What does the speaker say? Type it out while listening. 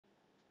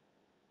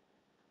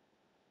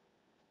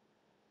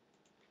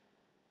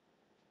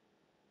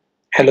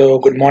Hello,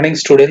 good morning,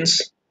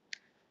 students.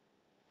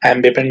 I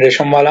am BIPIN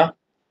RESHAMWALA,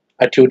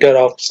 a tutor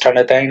of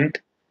Standard 9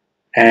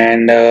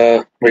 and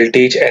will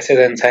teach essays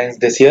and science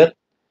this year.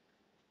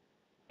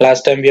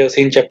 Last time we have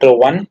seen chapter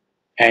 1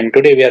 and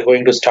today we are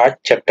going to start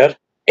chapter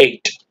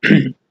 8.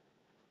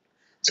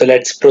 So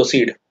let's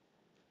proceed.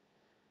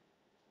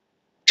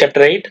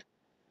 Chapter 8,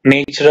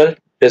 Natural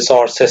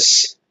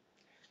Resources.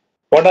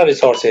 What are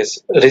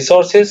resources?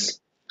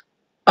 Resources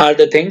are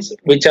the things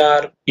which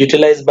are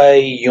utilized by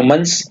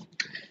humans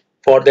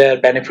for their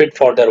benefit,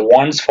 for their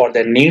wants, for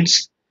their needs.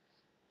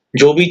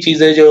 जो भी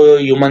चीजें जो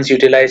humans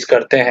utilise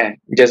करते हैं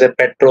जैसे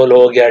petrol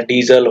हो गया,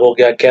 diesel हो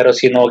गया,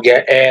 केरोसिन हो गया,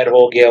 एयर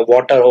हो गया,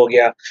 वाटर हो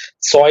गया,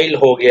 सॉइल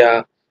हो गया,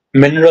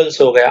 मिनरल्स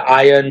हो गया,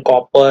 आयरन,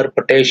 कॉपर,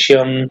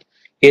 पोटेशियम,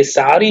 ये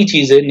सारी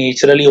चीजें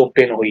नेचुरली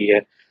ऑब्टेन हुई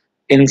है।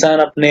 इंसान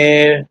अपने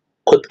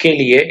खुद के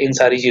लिए इन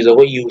सारी चीजों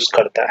को यूज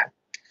करता है।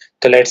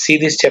 तो let's see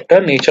this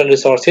chapter, natural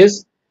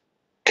resources.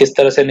 किस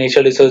तरह से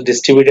नेचुरल रिसोर्स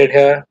डिस्ट्रीब्यूटेड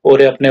है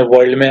पूरे अपने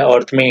वर्ल्ड में,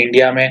 अर्थ में,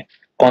 इंडिया में,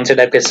 कौन से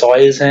टाइप के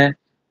सॉइल्स हैं,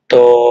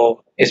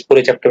 तो इस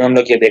पूरे चैप्टर में हम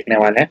लोग ये देखने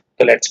वाले हैं।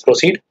 तो let's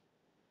proceed.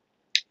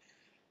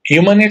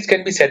 Human needs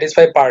can be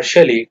satisfied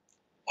partially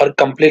और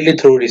कंप्लीटली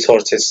थ्रू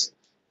रिसोर्सेज।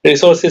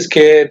 रिसोर्सेज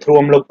के थ्रू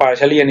हम लोग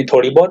पार्शियली यानी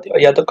थोड़ी बहुत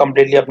या तो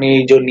कंप्लीटली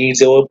अपनी जो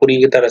नीड्स है वो पूरी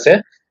की तरह से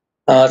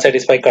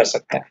सेटिस्फाई कर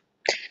सकते हैं।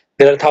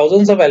 There are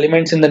thousands of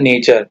elements in the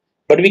nature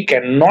but we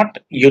can not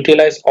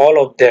utilize all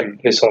of them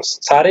resource.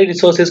 सारे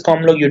रिसोर्सेज को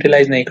हम लोग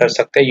यूटिलाइज नहीं कर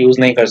सकते, यूज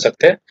नहीं कर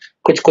सकते,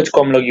 कुछ कुछ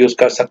को हम लोग यूज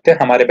कर सकते हैं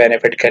हमारे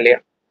बेनिफिट के लिए।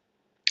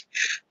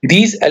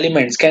 These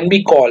elements can be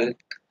called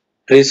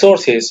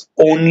resources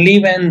only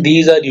when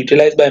these are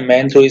utilized by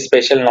man through his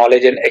special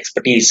knowledge and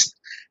expertise.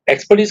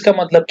 Expertise का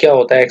मतलब क्या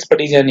होता है?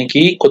 एक्सपर्टीज यानी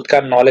कि खुद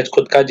का नॉलेज,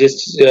 खुद का जिस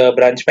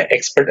ब्रांच में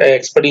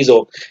एक्सपर्टीज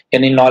हो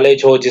यानी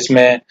नॉलेज हो,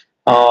 जिसमें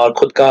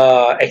खुद का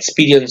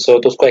एक्सपीरियंस हो,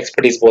 तो उसको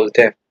एक्सपर्टीज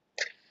बोलते हैं।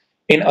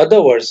 इन अदर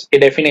वर्ड्स, ये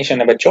डेफिनेशन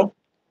है बच्चों,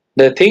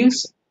 the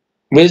things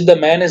which the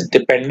man is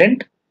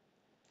dependent,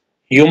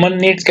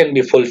 human needs can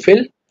be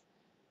fulfilled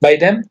by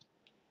them.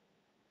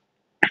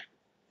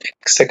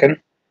 Second,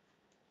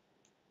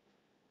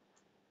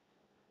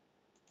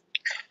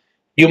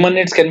 human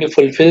needs can be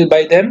fulfilled by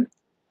them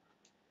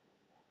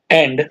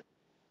and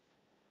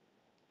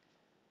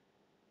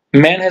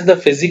man has the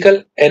physical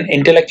and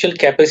intellectual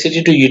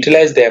capacity to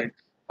utilize them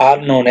are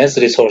known as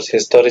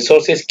resources. तो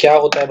resources क्या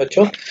होता है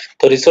बच्चों?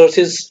 तो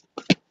resources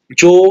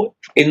जो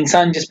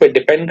इंसान जिस पे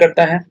डिपेंड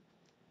करता है,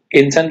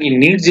 इंसान की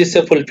नीड्स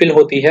जिससे फुलफिल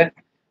होती है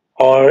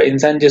और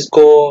इंसान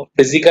जिसको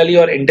फिजिकली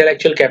और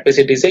इंटेलेक्चुअल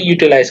कैपेसिटी से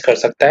यूटिलाइज कर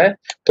सकता है,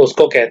 तो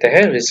उसको कहते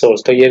हैं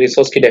रिसोर्स। तो ये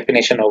रिसोर्स की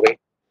डेफिनेशन हो गई।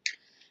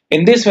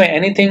 In this way,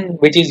 anything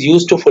which is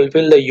used to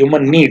fulfill the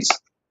human needs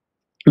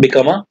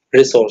become a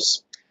resource.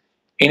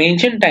 In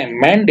ancient time,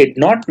 man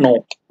did not know,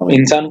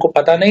 इंसान को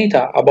पता नहीं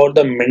था about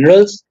the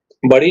minerals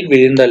buried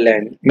within the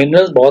land.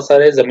 Minerals बहुत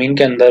सारे जमीन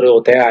के अंदर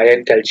होते हैं,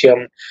 आयरन,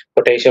 कैल्शियम,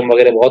 पोटेशियम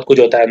वगैरह बहुत कुछ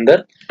होता है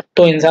अंदर,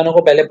 तो इंसानों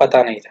को पहले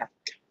पता नहीं था।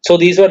 So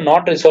these were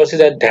not resources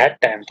at that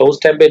time. तो उस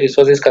टाइम पे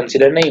resources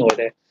consider नहीं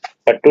होते।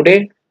 But today,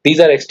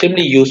 these are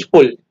extremely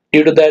useful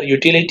due to their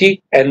utility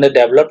and the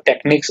developed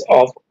techniques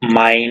of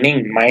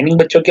mining. Mining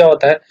बच्चों क्या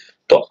होता है?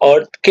 तो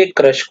अर्थ के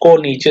क्रश को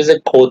नीचे से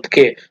खोद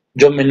के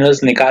जो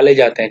मिनरल्स निकाले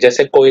जाते हैं,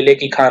 जैसे कोयले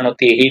की खान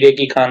होती है, हीरे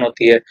की खान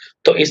होती है,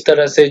 तो इस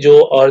तरह से जो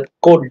अर्थ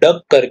को डग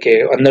करके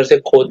अंदर से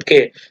खोद के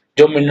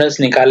जो मिनरल्स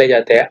निकाले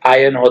जाते हैं,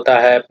 आयरन होता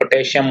है,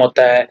 पोटेशियम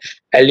होता है,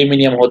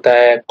 एल्यूमिनियम होता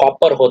है,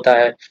 कॉपर होता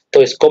है,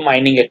 तो इसको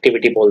माइनिंग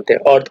एक्टिविटी बोलते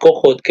हैं। अर्थ को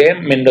खोद के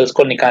मिनरल्स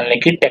को निकालने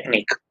की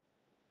technique.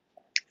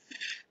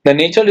 The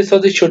natural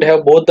resources should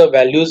have both the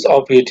values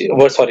of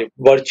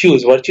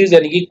virtues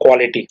यानी कि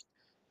quality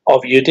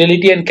of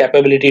utility and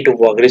capability to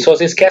work.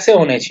 Resources कैसे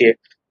होने चाहिए?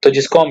 तो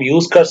जिसको हम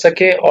यूज कर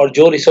सके और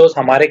जो रिसोर्स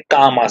हमारे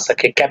काम आ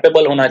सके,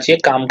 कैपेबल होना चाहिए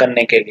काम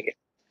करने के लिए।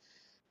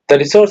 The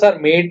resources are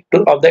made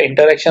of the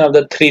interaction of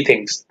the three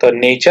things. तो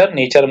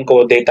नेचर हमको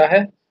वो देता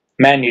है,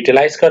 मैन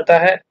यूटिलाइज करता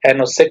है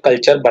एंड उससे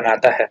कल्चर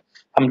बनाता है।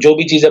 हम जो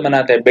भी चीजें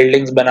बनाते हैं,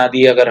 बिल्डिंग्स बना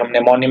दी, अगर हमने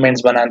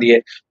मॉन्यूमेंट्स बना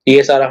दिए,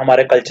 ये सारा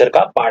हमारे कल्चर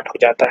का पार्ट हो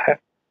जाता है।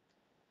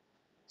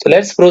 So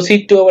let's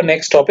proceed to our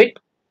next topic,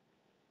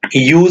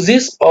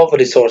 uses of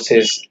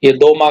resources. ये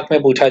 2 मार्क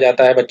में पूछा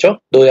जाता है बच्चों,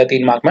 2 या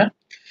 3 मार्क में।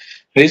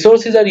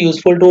 Resources are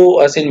useful to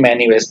us in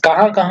many ways.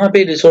 कहाँ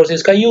पे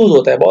resources का यूज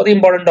होता है? बहुत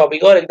इंपॉर्टेंट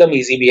टॉपिक और एकदम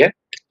इजी भी है।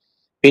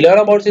 We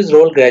learn about his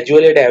role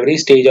gradually at every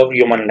stage of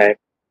human life.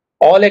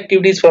 All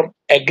activities from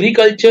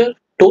agriculture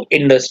to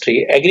industry.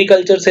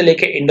 Agriculture से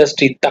लेके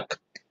इंडस्ट्री तक।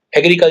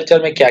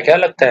 एग्रीकल्चर में क्या क्या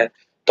लगता है?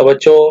 तो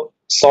बच्चों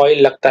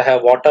सॉइल लगता है,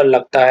 वाटर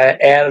लगता है,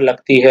 एयर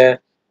लगती है,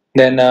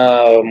 देन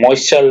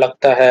मॉइस्चर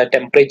लगता है,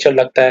 टेम्परेचर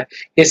लगता है।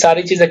 ये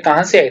सारी चीजें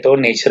कहाँ से आई? तो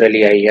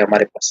नेचुरली आई है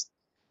हमारे पास।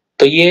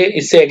 तो ये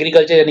इससे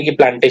एग्रीकल्चर यानी कि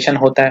प्लांटेशन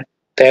होता है।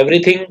 तो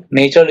एवरीथिंग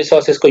नेचुरल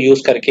रिसोर्सेज को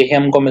यूज करके ही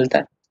हमको मिलता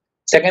है।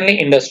 सेकेंडली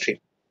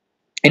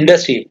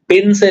इंडस्ट्री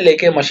पिन से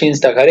लेके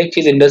मशीन्स तक हर एक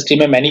चीज इंडस्ट्री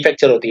में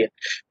मैन्युफैक्चर होती है।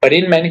 पर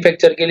इन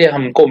मैन्युफैक्चर के लिए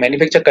हमको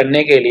मैन्युफैक्चर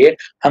करने के लिए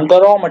हमको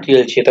रॉ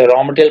मटेरियल चाहिए। तो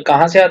रॉ मटेरियल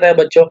कहाँ से आता है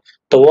बच्चों?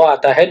 तो वो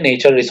आता है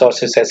नेचुरल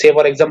रिसोर्सेज से। से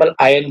फॉर एग्जांपल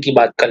आयरन की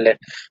बात कर ले,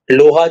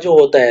 लोहा जो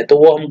होता है तो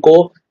वो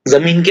हमको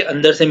जमीन के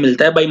अंदर से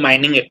मिलता है बाय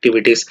माइनिंग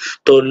एक्टिविटीज।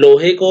 तो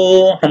लोहे को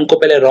हमको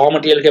पहले रॉ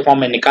मटेरियल के फॉर्म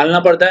में निकालना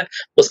पड़ता है,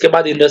 उसके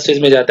बाद इंडस्ट्रीज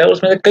में जाता है,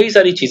 उसमें से कई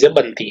सारी चीजें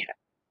बनती हैं,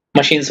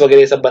 मशीन्स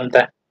वगैरह सब बनता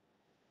है।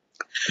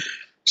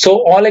 So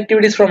all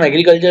activities from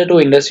agriculture to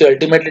industry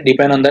ultimately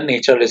depend on the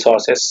natural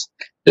resources.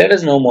 Let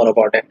us know more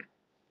about it.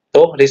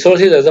 तो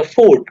resources as a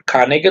food,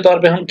 खाने के तौर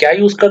पे हम क्या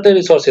यूज करते हैं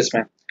रिसोर्सेज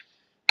में?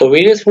 तो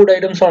various food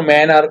items for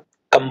man are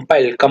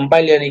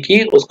compiled यानी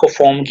कि उसको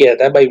फॉर्म किया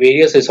जाता है by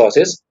various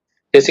resources,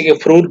 जैसे कि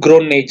fruit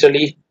grown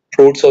naturally,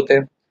 fruits होते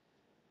हैं,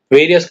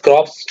 various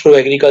crops through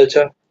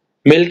agriculture,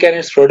 milk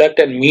and its product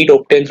and meat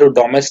obtained through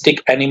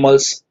domestic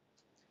animals,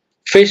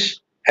 fish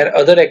and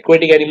other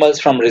aquatic animals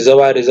from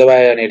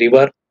reservoir and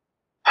river,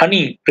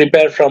 honey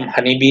prepared from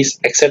honeybees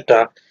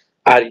etc.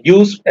 are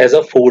used as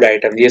a food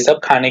item. ये सब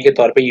खाने के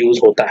तौर पे use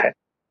होता है।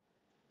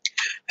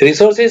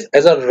 Resources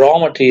as a raw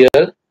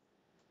material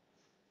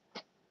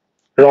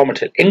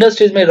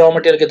industries में raw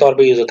material के तौर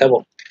पे यूज होता है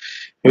वो।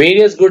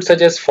 Various goods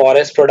such as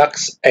forest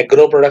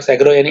products,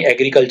 agro यानी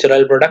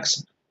एग्रीकल्चरल प्रोडक्ट्स,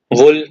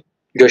 वुल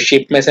जो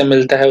शिप में से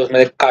मिलता है,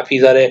 उसमें काफी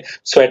सारे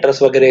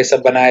स्वेटर्स वगैरह ये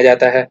सब बनाया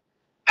जाता है।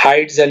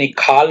 हाइड्स यानी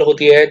खाल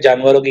होती है,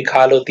 जानवरों की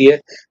खाल होती है,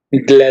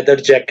 लेदर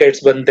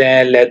जैकेट्स बनते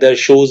हैं, लेदर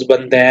शूज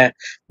बनते हैं,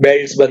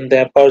 बेल्ट्स बनते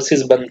हैं,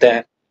 पर्सेस बनते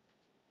हैं।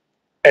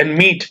 एंड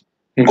मीट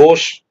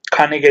गोश्त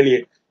खाने के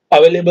लिए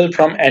अवेलेबल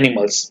फ्रॉम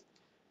एनिमल्स।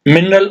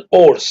 मिनरल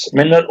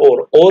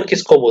ओर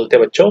किसको बोलते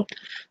हैं बच्चों?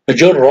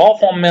 जो रॉ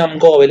फॉर्म में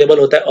हमको अवेलेबल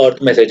होता है अर्थ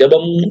में से, जब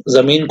हम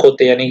जमीन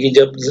खोदते हैं यानी कि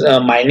जब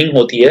माइनिंग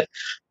होती है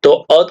तो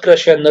अर्थ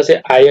क्रस्ट के अंदर से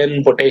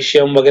आयरन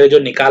पोटेशियम वगैरह जो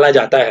निकाला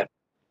जाता है,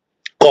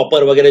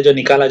 कॉपर वगैरह जो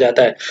निकाला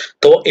जाता है,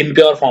 तो वो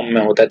इम्प्योर फॉर्म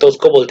में होता है, तो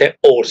उसको बोलते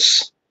हैं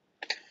ores.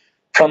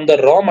 From the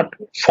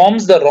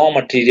forms the raw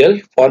material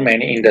for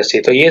many industry.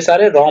 तो ये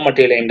सारे रॉ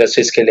मटेरियल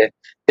इंडस्ट्रीज के लिए।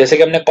 जैसे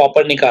कि हमने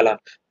कॉपर निकाला,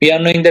 we are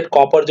knowing that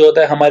copper जो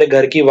होता है हमारे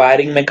घर की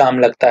वायरिंग में काम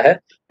लगता है।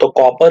 तो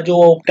कॉपर जो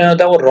ऑब्टेन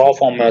होता है वो रॉ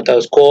फॉर्म में होता है,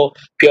 उसको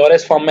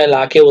प्योरेस्ट फॉर्म में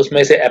लाके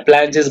उसमें से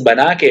अप्लायंसेस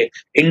बना के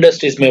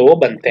इंडस्ट्रीज में वो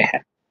बनते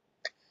हैं।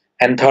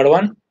 And third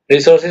one,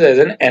 resources as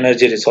an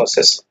energy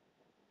resources.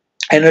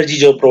 Energy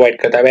जो प्रोवाइड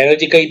करता है,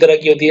 एनर्जी कई तरह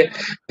की होती है।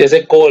 जैसे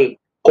कोल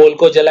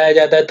को जलाया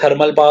जाता है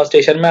थर्मल पावर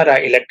स्टेशन में,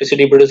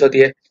 इलेक्ट्रिसिटी प्रोड्यूस होती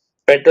है।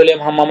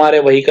 पेट्रोलियम हम हमारे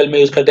व्हीकल में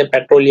यूज करते हैं,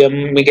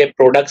 पेट्रोलियम के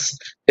प्रोडक्ट्स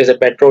जैसे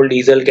पेट्रोल,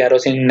 डीजल,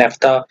 कैरोसिन,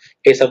 नेफ्था,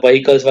 ये सब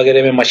व्हीकल्स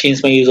वगैरह में,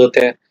 मशीन्स में यूज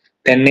होते हैं।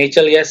 Then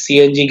natural gas,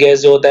 CNG gas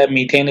जो होता है,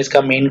 मीथेन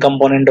इसका मेन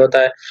कंपोनेंट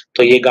होता है,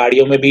 तो ये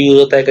गाड़ियों में भी यूज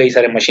होता है, कई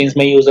सारे मशीन्स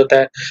में यूज होता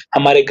है।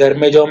 हमारे घर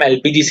में जो हम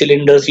एलपीजी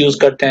सिलेंडर्स यूज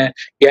करते हैं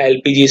या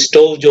एलपीजी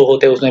स्टोव जो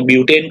होते हैं उसमें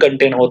ब्यूटेन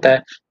कंटेंट होता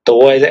है, तो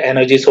वो एज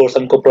एनर्जी सोर्स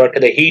हमको प्रोवाइड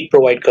करता है, हीट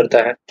प्रोवाइड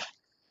करता है।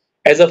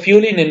 As a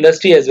fuel in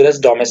industry as well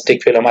as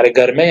domestic fuel, हमारे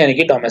घर में यानी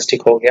कि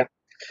डोमेस्टिक हो गया।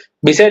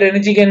 Beside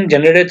energy can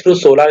generate through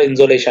solar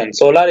insolation.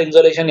 Solar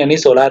insolation यानी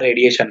सोलर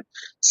रेडिएशन,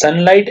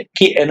 सनलाइट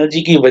की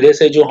एनर्जी की वजह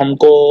से जो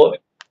हमको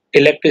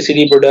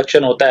इलेक्ट्रिसिटी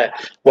प्रोडक्शन होता है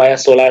via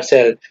solar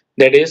cell,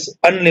 that is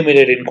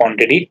unlimited in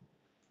quantity.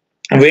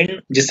 Wind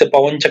जिससे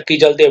पवन चक्की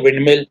चलती है, wind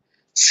mill.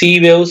 C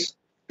waves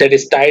that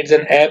is tides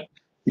and एब,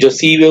 जो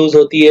सी वेव्स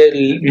होती है,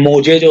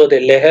 मोजे जो होते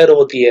हैं, लहर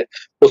होती है,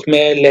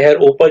 उसमें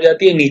लहर ऊपर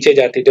जाती है नीचे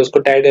जाती है, तो उसको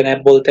टाइड एंड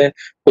एब बोलते हैं,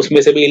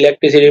 उसमें से भी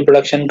इलेक्ट्रिसिटी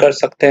प्रोडक्शन कर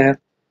सकते हैं।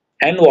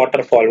 एंड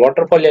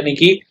वाटरफॉल यानी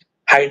कि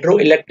हाइड्रो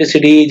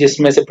इलेक्ट्रिसिटी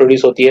जिसमें से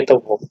प्रोड्यूस होती है, तो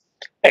वो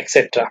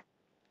etcetera.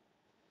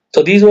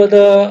 So these were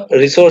the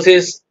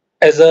resources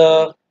as a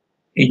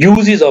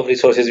uses of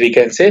resources we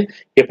can say।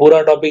 ये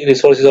पूरा टॉपिक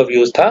resources of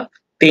use था,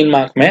 3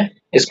 मार्क में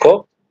इसको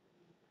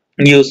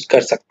यूज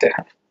कर सकते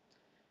हैं।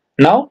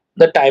 Now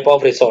the type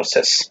of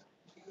resources,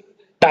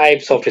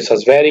 types of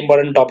resources, very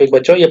important topic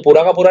बच्चों, ये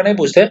पूरा का पूरा नहीं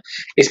पूछते,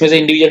 इसमें से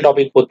इंडिविजुअल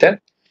टॉपिक पूछते हैं।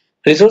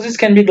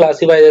 Resources can be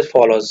classified as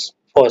follows: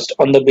 first,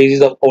 on the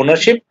basis of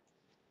ownership,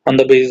 on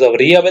the basis of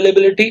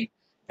re-availability,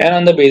 and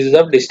on the basis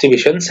of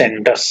distribution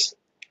centers।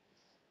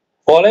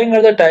 Following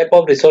are the type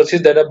of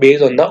resources that are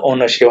based on the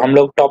ownership। हम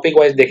लोग topic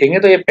wise देखेंगे,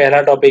 तो ये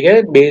पहला topic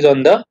है based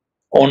on the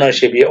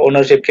ownership, ये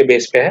ownership के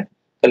base पे है।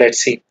 तो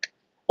लेट्स सी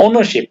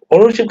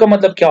ओनरशिप का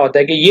मतलब क्या होता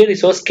है कि ये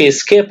रिसोर्स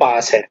किसके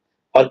पास है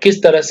और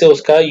किस तरह से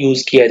उसका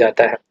यूज किया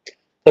जाता है।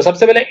 तो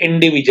सबसे पहले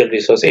इंडिविजुअल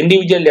रिसोर्स,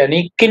 इंडिविजुअल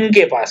यानी किन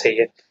के पास है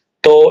ये।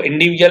 तो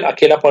इंडिविजुअल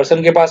अकेला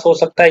पर्सन के पास हो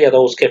सकता है या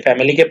तो उसके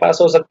फैमिली के पास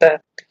हो सकता है।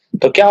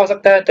 तो क्या हो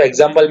सकता है, तो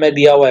एग्जाम्पल में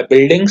दिया हुआ है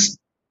बिल्डिंग्स,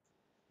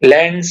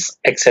 लैंड्स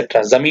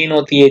एक्सेट्रा, जमीन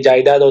होती है,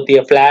 जायदाद होती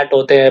है, फ्लैट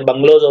होते हैं,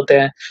 बंगलोज होते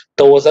हैं,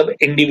 तो वो सब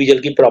इंडिविजुअल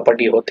की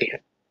प्रॉपर्टी होती है।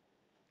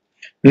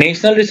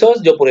 नेशनल रिसोर्स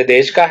जो पूरे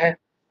देश का है,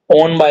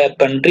 ओन बाय अ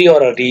कंट्री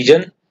और अ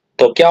रीजन।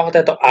 तो क्या होता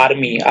है, तो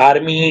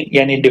आर्मी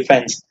यानी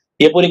डिफेंस,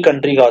 ये पूरी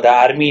कंट्री का होता है,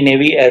 आर्मी,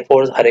 नेवी,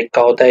 एयरफोर्स हर एक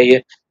का होता है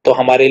ये, तो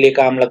हमारे लिए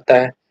काम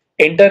लगता है।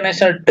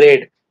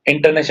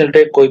 इंटरनेशनल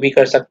ट्रेड कोई भी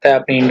कर सकता है,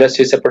 अपनी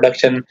इंडस्ट्री से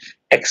प्रोडक्शन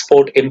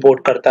एक्सपोर्ट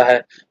इंपोर्ट करता है,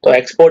 तो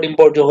एक्सपोर्ट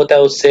इंपोर्ट जो होता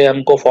है उससे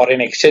हमको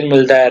फॉरेन एक्सचेंज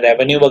मिलता है,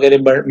 रेवेन्यू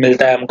वगैरह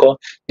मिलता है हमको,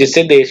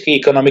 जिससे देश की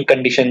इकोनॉमिक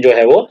कंडीशन जो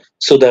है वो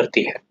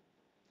सुधरती है।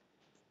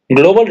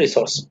 ग्लोबल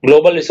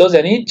रिसोर्स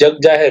यानी जग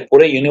जाहिर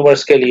पूरे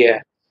यूनिवर्स के लिए है।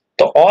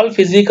 तो all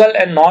physical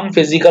and non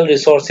physical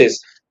resources,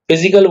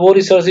 physical वो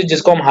रिसोर्सेज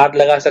जिसको हम हाथ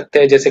लगा सकते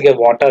हैं, जैसे कि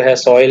वाटर है,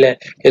 सॉइल है,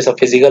 ये सब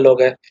फिजिकल हो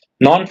गए।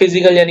 नॉन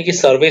फिजिकल यानी कि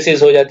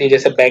सर्विसेज हो जाती है,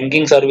 जैसे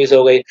बैंकिंग सर्विस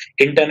हो गई,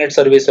 इंटरनेट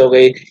सर्विस हो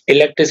गई,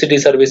 इलेक्ट्रिसिटी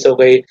सर्विस हो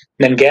गई,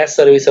 देन गैस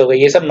सर्विस हो गई,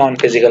 ये सब नॉन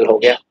फिजिकल हो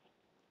गया।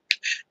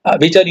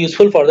 Which are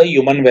useful for the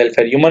human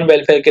welfare, human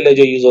welfare के लिए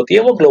जो यूज होती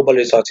है वो ग्लोबल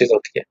रिसोर्सेज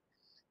होती है।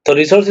 तो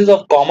resources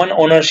of common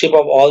ownership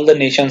of all the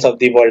Nations of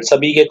the world,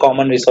 सभी के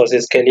कॉमन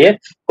रिसोर्सेज के लिए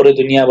पूरी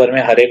दुनिया भर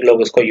में हर एक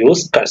लोग उसको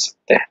यूज कर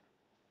सकते हैं।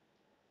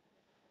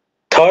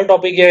 थर्ड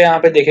टॉपिक है यहाँ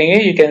पे देखेंगे,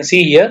 you can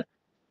see here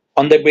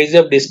on the basis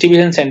of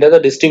distribution centre, तो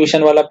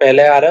डिस्ट्रीब्यूशन वाला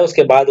पहले आ रहा है,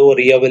 उसके बाद वो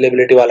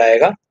रीअवेलेबिलिटी वाला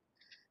आएगा।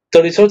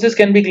 तो resources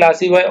can be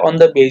classified on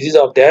the basis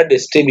of their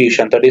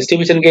distribution, तो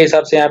डिस्ट्रीब्यूशन के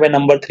हिसाब से यहाँ पे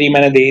नंबर 3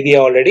 मैंने दे ही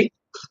दिया ऑलरेडी।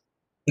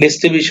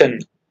 डिस्ट्रीब्यूशन,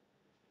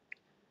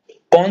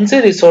 कौन से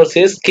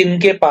रिसोर्सेज किन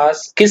के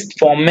पास किस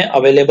फॉर्म में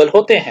अवेलेबल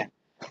होते हैं।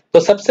 तो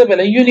सबसे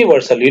पहले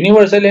यूनिवर्सल,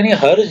 यूनिवर्सल यानी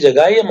हर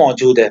जगह ये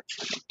मौजूद है।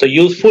 तो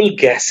useful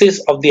gases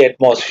of the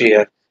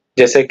atmosphere,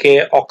 जैसे कि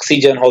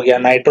ऑक्सीजन हो गया,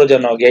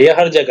 नाइट्रोजन हो गया, ये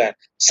हर जगह है,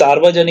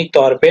 सार्वजनिक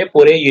तौर पे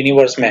पूरे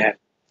यूनिवर्स में है।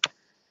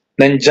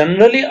 Then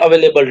generally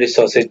available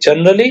resources,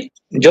 generally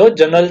जो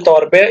जनरल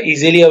तौर पे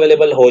इजीली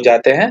अवेलेबल हो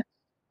जाते हैं,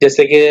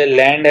 जैसे कि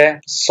लैंड है,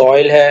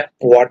 सॉइल है,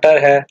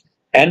 वाटर है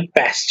एंड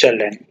पैस्चर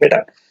लैंड। बेटा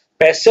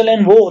पैस्चर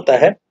लैंड वो होता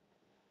है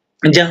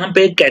जहां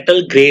पे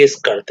कैटल ग्रेस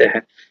करते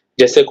हैं,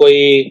 जैसे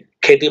कोई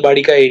खेती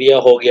बाड़ी का एरिया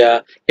हो गया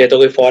या तो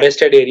कोई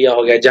फॉरेस्टेड एरिया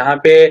हो गया जहां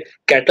पे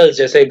कैटल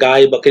जैसे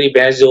गाय बकरी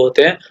भैंस जो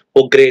होते हैं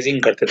वो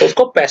ग्रेजिंग करते हैं, तो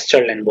उसको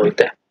पैस्चर लैंड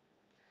बोलते हैं।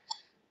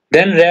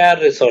 देन रेयर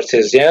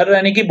रिसोर्सेज, रेयर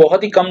यानी कि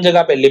बहुत ही कम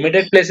जगह पे,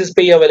 लिमिटेड प्लेसेस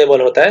पे ही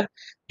अवेलेबल होता है,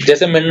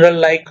 जैसे मिनरल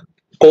लाइक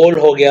कोल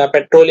हो गया,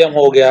 पेट्रोलियम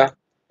हो गया,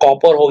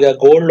 कॉपर हो गया,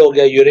 गोल्ड हो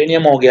गया,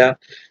 यूरेनियम हो गया।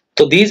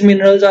 तो these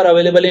minerals are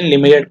available in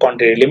limited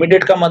quantity,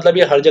 limited का मतलब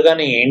ये हर जगह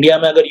नहीं है। इंडिया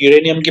में अगर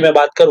यूरेनियम की मैं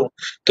बात करूं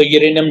तो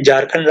यूरेनियम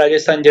झारखंड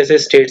राजस्थान जैसे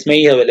स्टेट्स में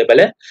ही अवेलेबल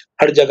है,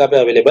 हर जगह पे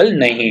अवेलेबल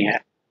नहीं है।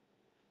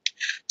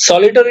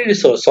 सॉलिटरी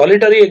रिसोर्स,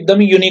 सॉलिटरी एकदम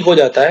ही यूनिक हो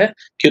जाता है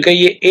क्योंकि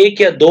ये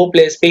एक या दो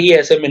प्लेस पे ही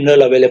ऐसे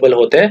मिनरल अवेलेबल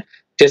होते हैं,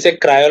 जैसे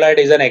cryolite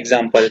is an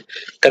example.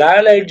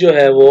 Cryolite जो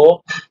है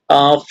वो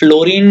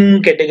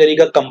फ्लोरीन कैटेगरी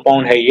का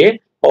कंपाउंड है ये,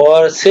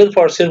 और सिर्फ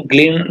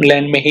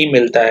ग्रीनलैंड में ही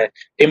मिलता है।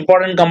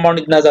 इंपॉर्टेंट कंपाउंड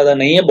इतना ज्यादा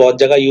नहीं है, बहुत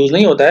जगह यूज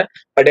नहीं होता है,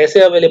 बट ऐसे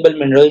अवेलेबल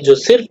मिनरल जो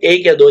सिर्फ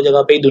एक या दो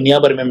जगह पे ही दुनिया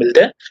भर में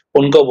मिलते हैं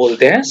उनको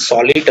बोलते हैं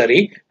solitary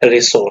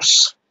resource.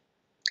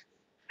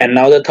 And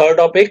now the third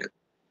topic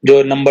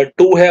जो नंबर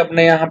 2 है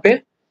अपने यहाँ पे,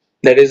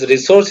 that is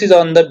resources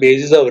on the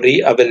basis of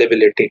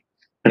रीअवेलेबिलिटी।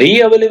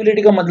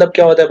 रीअवेलेबिलिटी का मतलब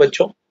क्या होता है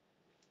बच्चों,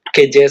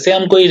 कि जैसे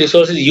हम कोई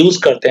रिसोर्सेज यूज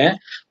करते हैं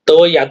तो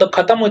वो या तो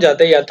खत्म हो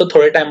जाते हैं या तो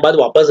थोड़े टाइम बाद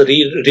वापस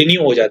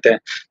रिन्यू हो जाते हैं।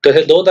 तो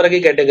ऐसे दो तरह की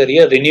कैटेगरी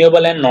है,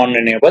 रिन्यूएबल एंड नॉन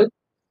रिन्यूएबल।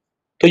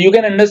 तो you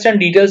can understand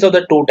details of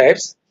the two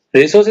types.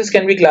 Resources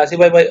can be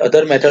classified by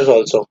other methods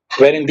also,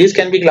 wherein this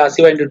can be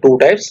classified into two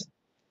types,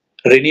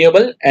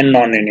 renewable and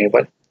non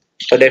renewable.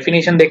 तो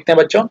definition देखते हैं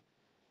बच्चों।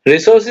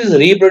 Resources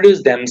reproduce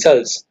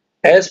themselves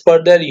as per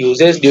their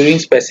usage during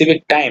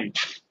specific time.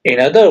 In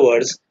other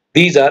words,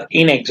 these are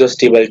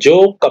inexhaustible. जो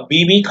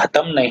कभी भी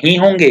खत्म नहीं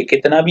होंगे,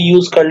 कितना भी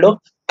यूज कर लो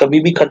कभी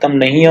भी खत्म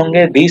नहीं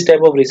होंगे। These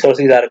type of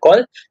resources are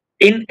called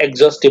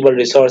inexhaustible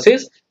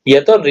resources,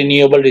 या तो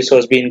renewable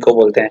resource भी इनको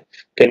बोलते हैं।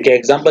 तो इनके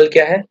एग्जाम्पल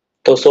क्या है,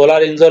 तो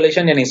सोलर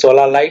इंसोलेशन यानी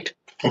solar light,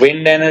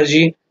 wind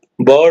energy,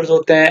 birds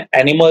होते हैं,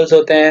 एनिमल्स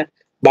होते हैं,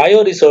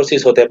 बायो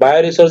रिसोर्सेज होते हैं।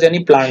 बायो रिसोर्स यानी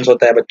प्लांट्स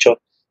होता है बच्चों।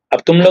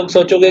 अब तुम लोग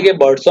सोचोगे कि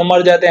बर्ड्स तो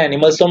मर जाते हैं,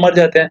 एनिमल्स तो मर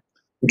जाते हैं,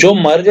 जो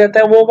मर जाता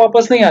है वो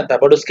वापस नहीं आता,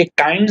 बट उसके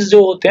काइंड्स जो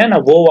होते हैं ना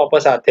वो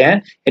वापस आते हैं,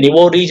 यानी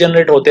वो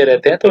रीजनरेट होते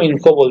रहते हैं, तो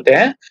इनको बोलते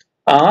हैं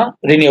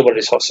renewable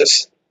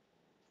resources.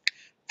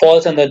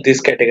 Falls under this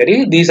category,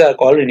 these are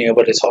called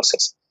renewable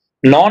resources.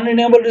 Non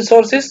renewable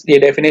resources, ये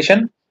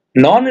definition,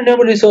 non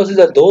renewable resources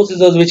are those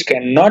resources which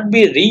can not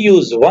be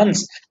reused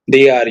once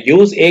they are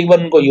used, एक बार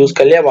उनको यूज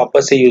कर लिया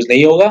वापस से use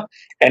नहीं होगा,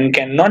 and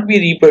can not be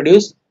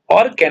reproduced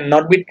और can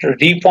not be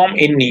reform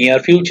in near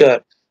future.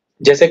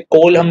 जैसे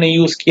कोल हमने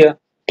यूज किया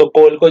तो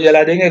कोल को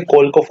जला देंगे,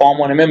 कोल को फॉर्म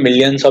होने में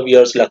मिलियंस ऑफ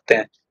इयर्स लगते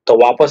हैं, तो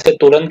वापस से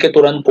तुरंत के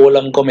तुरंत कोल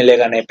हमको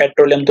मिलेगा नहीं,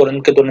 पेट्रोलियम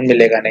तुरंत के तुरंत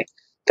मिलेगा नहीं।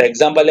 तो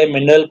एग्जांपल है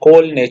mineral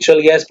coal, natural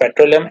gas,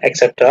 petroleum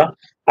etcetera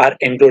are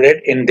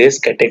included in this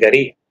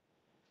category.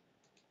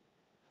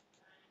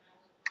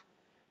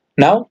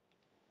 Now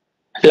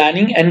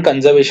planning and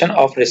conservation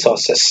of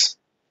resources.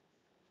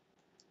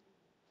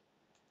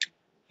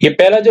 ये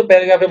पहला जो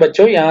पैराग्राफ है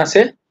बच्चों, यहां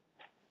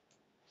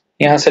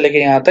से लेके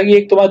यहां तक, ये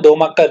एक तुम्हारा 2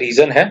 मार्क का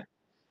रीजन है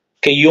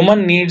कि human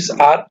needs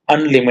are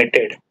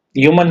unlimited.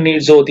 Human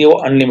needs जो होती है वो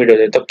अनलिमिटेड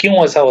है। तो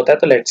क्यों ऐसा होता है,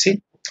 तो let's see.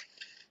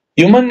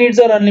 Human needs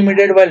are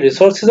unlimited while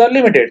resources are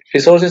limited.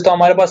 Resources तो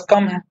हमारे पास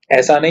कम है,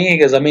 ऐसा नहीं है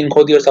कि जमीन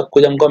खोदी और सब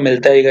कुछ हमको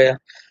मिलता ही गया।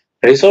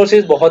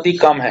 रिसोर्सेज बहुत ही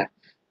कम है,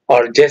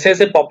 और जैसे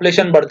जैसे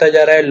पॉपुलेशन बढ़ता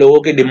जा रहा है,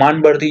 लोगों की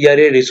डिमांड बढ़ती जा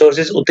रही है,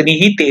 रिसोर्सेज उतनी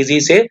ही तेजी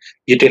से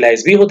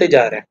यूटिलाइज भी होते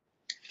जा रहे हैं।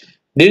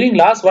 During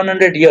last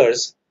 100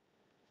 years,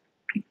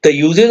 the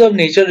usage of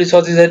natural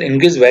resources has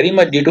increased very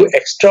much due to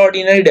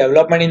extraordinary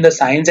development in the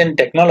science and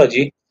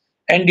technology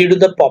and due to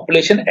the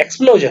population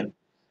explosion.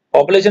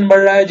 Population बढ़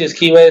रहा है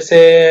जिसकी वजह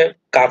से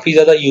काफी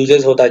ज्यादा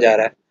यूजेस होता जा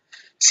रहा है।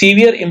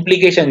 Severe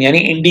implication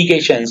यानी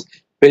indications,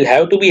 will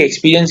have to be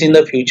experienced in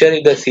the future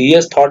if the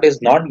serious thought is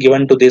not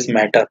given to this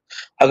matter.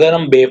 अगर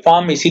हम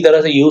बेफाम इसी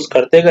तरह से यूज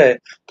करते गए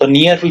तो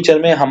नियर फ्यूचर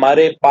में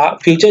हमारे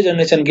फ्यूचर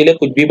जनरेशन के लिए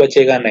कुछ भी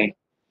बचेगा नहीं.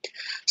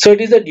 So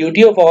it is the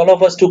duty of all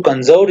of us to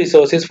conserve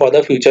resources for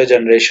the future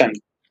generation.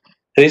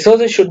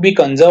 Resources should be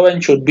conserved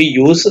and should be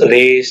used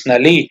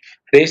rationally.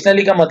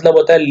 Rationally का मतलब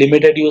होता है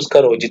लिमिटेड यूज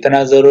करो,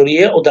 जितना जरूरी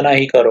है उतना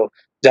ही करो,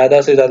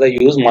 ज्यादा से ज्यादा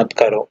यूज मत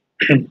करो.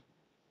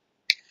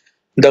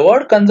 The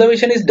word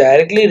conservation is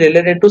directly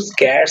related to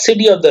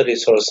scarcity of the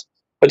resource.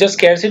 और जो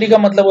scarcity का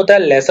मतलब होता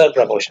है lesser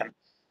proportion.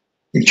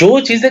 जो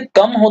चीजें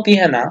कम होती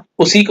है ना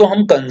उसी को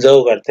हम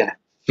कंजर्व करते हैं.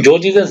 जो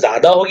चीजें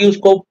ज्यादा होगी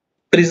उसको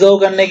प्रिजर्व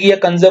करने की या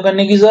कंजर्व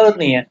करने की जरूरत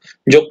नहीं है.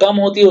 जो कम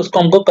होती है उसको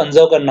हमको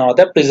कंजर्व करना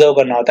होता है, प्रिजर्व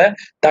करना होता है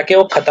ताकि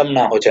वो खत्म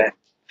ना हो जाए.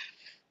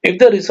 If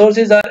the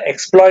resources are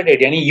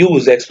exploited यानी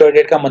यूज,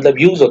 एक्सप्लॉइटेड का मतलब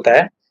यूज होता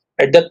है,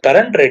 एट द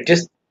करंट रेट,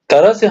 जिस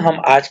तरह से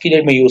हम आज की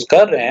डेट में यूज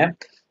कर रहे हैं,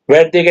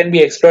 where they can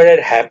be exploited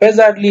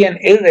haphazardly and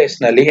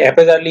irrationally,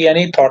 haphazardly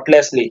यानी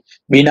thoughtlessly,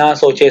 बिना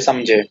सोचे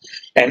समझे,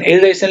 and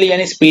irrationally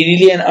यानी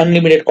speedily and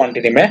unlimited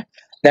quantity में,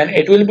 then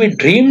it will be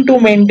dream to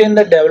maintain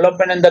the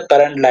development and the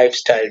current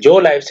lifestyle. जो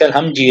lifestyle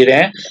हम जी रहे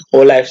हैं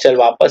वो lifestyle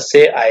वापस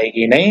से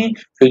आएगी नहीं,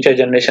 future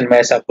generation में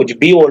ऐसा कुछ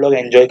भी वो लोग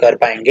enjoy कर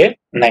पाएंगे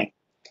नहीं.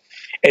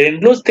 It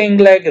includes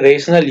things like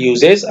rational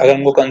uses. अगर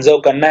हमको कंजर्व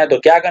करना है तो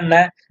क्या करना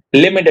है,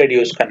 लिमिटेड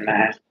यूज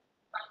करना है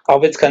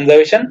of its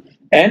conservation,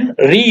 and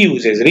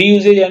reuses.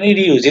 reuses यानी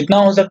reuse, जितना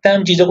हो सकता है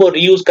हम चीजों को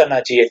reuse करना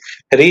चाहिए,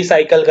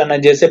 रिसाइकल करना.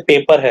 जैसे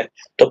पेपर है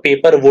तो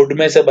पेपर वुड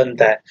में से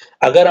बनता है,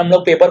 अगर हम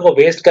लोग पेपर को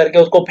वेस्ट करके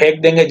उसको फेंक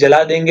देंगे,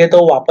 जला देंगे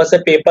तो वापस से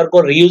पेपर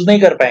को रीयूज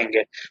नहीं कर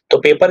पाएंगे. तो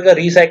पेपर का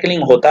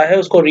रिसाइकलिंग होता है,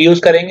 उसको रीयूज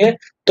करेंगे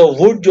तो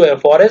वुड जो है,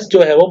 फॉरेस्ट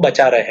जो है वो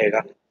बचा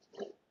रहेगा.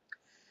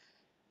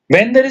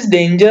 When there is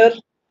danger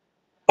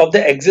of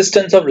the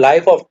existence of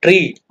life of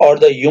tree or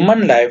the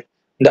human life,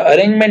 the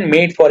arrangement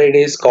made for it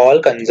is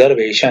called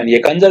conservation. ये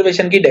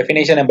conservation की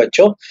definition है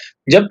बच्चों.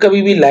 जब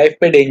कभी भी लाइफ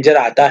पे डेंजर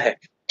आता है,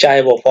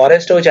 चाहे वो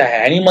फॉरेस्ट हो, चाहे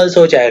एनिमल्स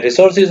हो, चाहे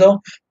रिसोर्सेज हो,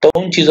 तो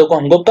उन चीजों को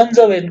हमको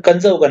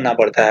कंजर्व करना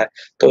पड़ता है.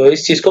 तो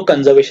इस चीज को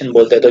कंजर्वेशन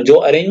बोलते हैं. तो जो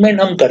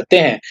अरेंजमेंट हम करते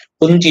हैं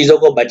उन चीजों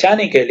को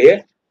बचाने के लिए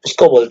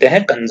उसको बोलते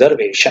हैं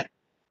conservation.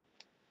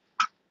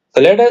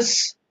 So let us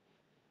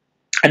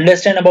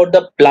understand about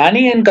the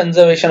planning and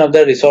conservation of the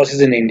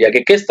resources in India, कि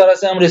किस तरह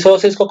से हम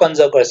रिसोर्सेज को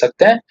कंजर्व कर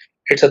सकते हैं.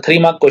 इट्स अ 3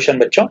 मार्क क्वेश्चन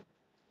बच्चों.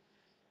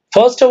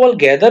 First of all,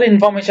 gather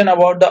information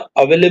about the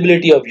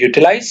availability of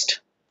utilised,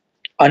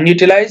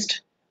 unutilised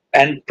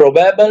and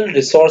probable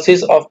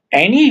resources of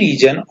any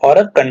reason और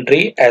a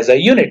country as a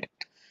unit.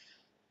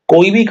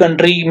 कोई भी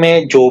कंट्री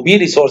में जो भी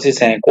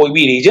रिसोर्सेज हैं, कोई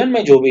भी रीजन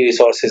में जो भी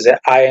रिसोर्सेज है,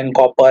 आयरन,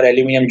 कॉपर,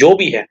 एल्यूमिनियम जो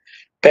भी है,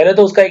 पहले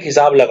तो उसका एक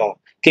हिसाब लगाओ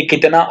कि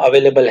कितना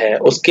अवेलेबल है.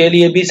 उसके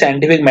लिए भी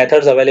साइंटिफिक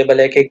मेथड्स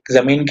अवेलेबल है कि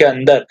जमीन के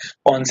अंदर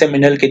कौन से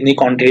मिनरल कितनी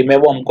क्वांटिटी में,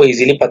 वो हमको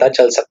इजीली पता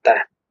चल सकता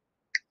है.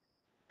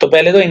 तो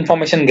पहले तो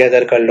इंफॉर्मेशन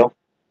गैदर कर लो.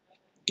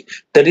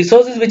 The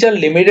resources which are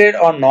limited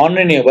or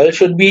non-renewable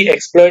should be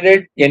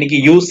exploited यानी कि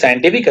used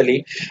scientifically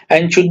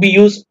and should be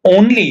used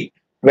only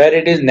where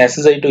it is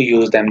necessary to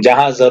use them.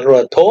 जहां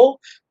जरूरत हो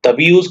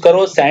तभी यूज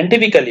करो,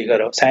 साइंटिफिकली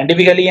करो.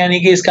 साइंटिफिकली यानी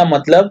कि इसका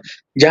मतलब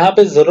जहां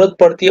पे जरूरत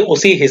पड़ती है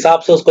उसी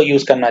हिसाब से उसको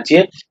यूज करना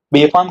चाहिए,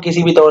 बेफाम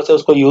किसी भी तौर से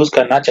उसको यूज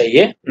करना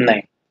चाहिए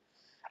नहीं.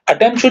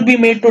 Attempt should be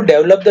made to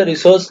develop the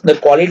resource the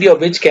quality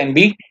of which can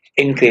be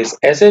increased.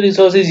 ऐसे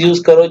रिसोर्सेज यूज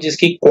करो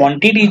जिसकी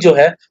क्वांटिटी जो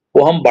है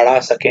वो हम बढ़ा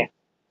सकें.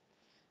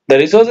 The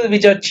resources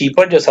which are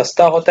cheaper, जो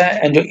सस्ता होता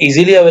है, and जो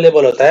easily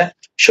available होता है,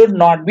 should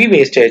not be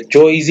wasted.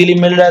 जो easily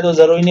मिल रहा है तो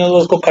जरूरी नहीं होगा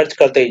उसको खर्च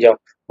करते ही जाओ,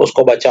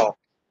 उसको बचाओ.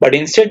 But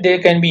instead they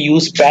can be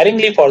used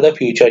sparingly for the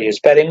future use.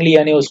 Sparingly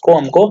यानी उसको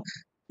हमको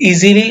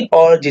easily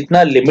और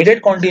जितना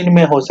limited quantity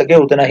में हो सके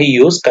उतना ही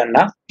यूज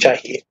करना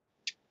चाहिए.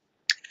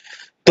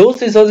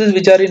 Those resources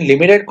which are in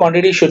limited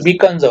quantity should be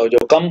conserved.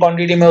 जो कम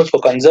क्वांटिटी में उसको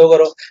कंजर्व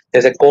करो,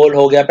 जैसे कोल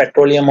हो गया,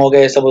 पेट्रोलियम हो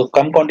गया, ये सब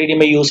कम क्वांटिटी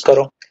में यूज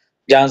करो,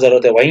 जहां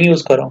जरूरत है वहीं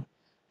यूज करो.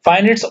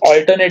 Find its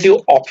alternative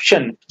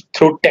option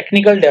through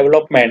technical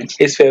development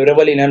is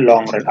favorable in a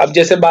long run. अब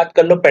जैसे बात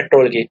कर लो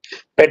पेट्रोल की,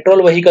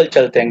 पेट्रोल व्हीकल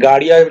चलते हैं,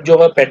 गाड़ियां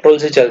जो है पेट्रोल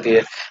से चलती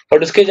है,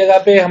 बट उसके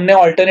जगह पे हमने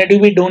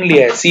ऑल्टरनेटिव भी ढूंढ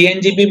लिया है,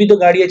 सीएनजी पे भी तो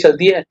गाड़ियां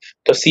चलती है,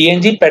 तो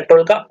सीएनजी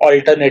पेट्रोल का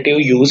ऑल्टरनेटिव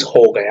यूज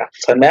हो गया.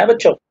 समझ में आया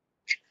बच्चों?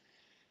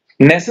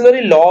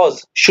 Necessary laws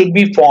should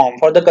be formed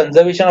for the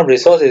conservation of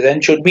resources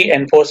and should be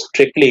enforced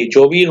strictly.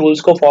 जो भी रूल्स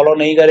को फॉलो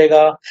नहीं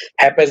करेगा,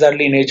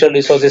 haphazardly नेचुरल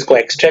रिसोर्सेज को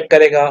एक्सट्रैक्ट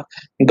करेगा.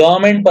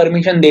 गवर्नमेंट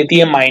परमिशन देती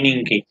है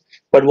माइनिंग की,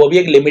 बट वो भी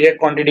एक लिमिटेड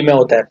क्वांटिटी में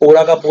होता है,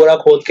 पूरा का पूरा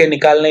खोद के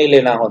निकालने ही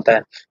लेना होता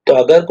है. तो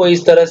अगर कोई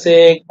इस तरह से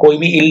कोई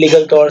भी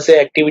इलीगल तौर से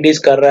एक्टिविटीज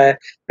कर रहा है,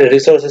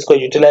 रिसोर्सेज को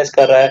यूटिलाइज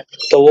कर रहा है,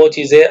 तो वो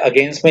चीजें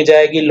अगेंस्ट में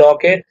जाएगी लॉ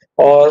के,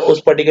 और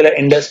उस पर्टिकुलर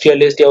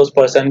इंडस्ट्रियलिस्ट या उस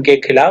पर्सन के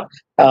खिलाफ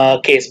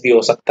केस भी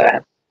हो सकता है.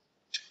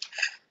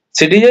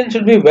 Citizens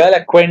should be well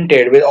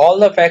acquainted with all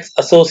the facts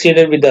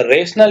associated with the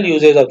rational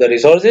uses of the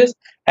resources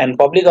and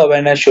public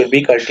awareness should be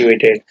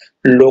cultivated.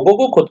 लोगों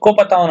को खुद को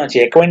पता होना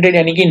चाहिए, acquainted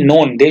यानी कि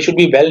known, they should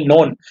be well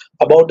known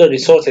about the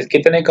resources,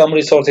 कितने कम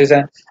resources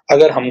हैं.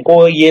 अगर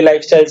हमको ये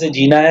लाइफस्टाइल से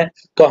जीना है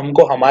तो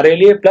हमको हमारे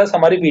लिए प्लस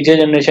हमारी फ्यूचर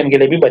जनरेशन के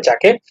लिए भी बचा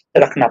के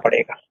रखना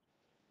पड़ेगा.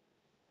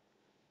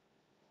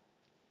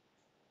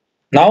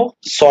 Now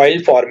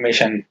soil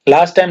formation.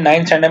 Last time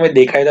 9th standard में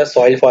देखा था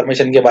सॉइल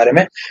फॉर्मेशन के बारे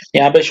में.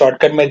 यहाँ पे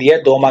शॉर्टकट में दिया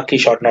है, 2 मार्क की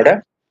शॉर्ट नोट है.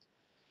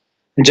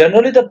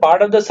 Generally, the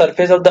part of the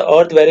surface of the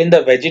earth wherein the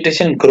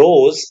vegetation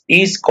grows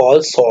is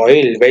called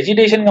soil.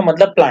 Vegetation का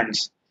मतलब plants.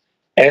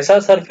 ऐसा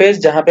सरफेस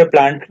जहां पे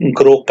प्लांट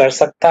ग्रो कर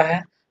सकता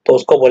है तो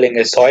उसको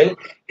बोलेंगे सॉइल.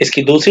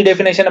 इसकी दूसरी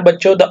डेफिनेशन है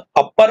बच्चों, the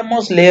upper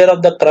most layer of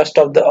the crust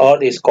of the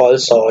earth is called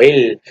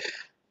soil.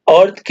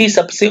 अर्थ की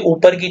सबसे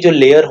ऊपर की जो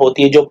लेयर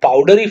होती है, जो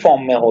पाउडरी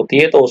फॉर्म में होती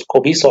है, तो उसको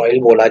भी सॉइल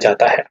बोला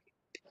जाता है.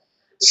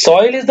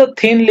 Soil is the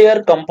thin layer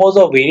compose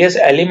of various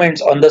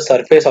elements on the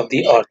surface of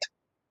the earth.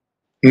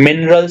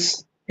 Minerals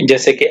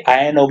जैसे कि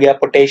आयरन हो गया,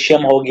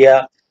 पोटेशियम हो गया,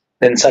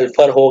 देन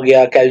सल्फर हो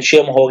गया,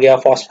 कैल्शियम हो गया,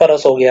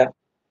 फास्फोरस हो गया.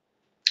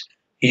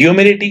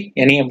 ह्यूमिडिटी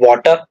यानी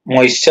water,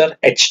 moisture,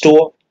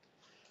 H2O.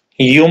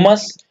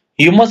 Humus,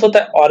 humus होता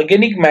है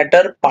organic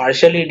matter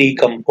partially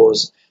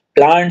decompose.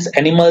 Plants,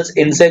 animals,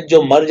 insect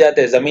जो मर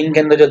जाते हैं, जमीन के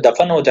अंदर जो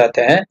दफन हो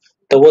जाते हैं,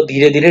 तो वो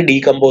धीरे धीरे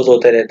डीकम्पोज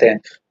होते रहते हैं,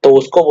 तो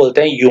उसको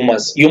बोलते हैं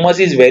humus. Humus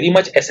is very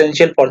much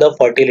essential for the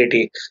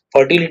fertility.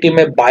 Fertility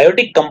में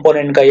बायोटिक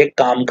कंपोनेंट का ये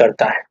काम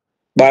करता है.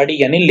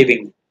 बायोटिक यानी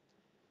living,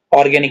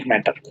 organic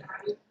matter.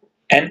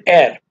 And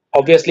air,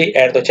 obviously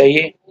air तो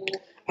चाहिए,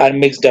 are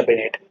mixed up in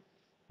it.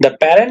 The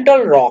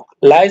parental rock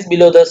lies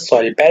below the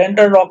soil.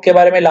 Parental rock के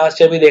बारे में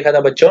लास्ट ईयर भी देखा था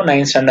बच्चों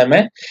 9th स्टैंडर्ड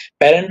में.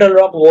 Parental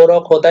rock वो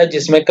रॉक होता है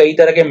जिसमें कई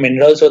तरह के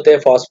मिनरल्स होते हैं,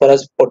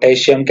 फास्फोरस,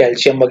 पोटेशियम,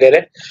 कैल्शियम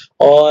वगैरह.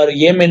 और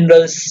ये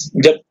मिनरल्स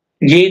जब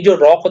ये जो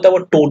रॉक होता है वो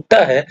टूटता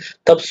है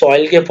तब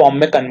सॉइल के फॉर्म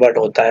में कन्वर्ट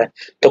होता है.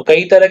 तो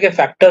कई तरह के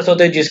फैक्टर्स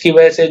होते हैं जिसकी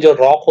वजह से जो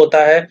रॉक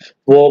होता है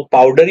वो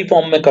पाउडरी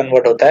फॉर्म में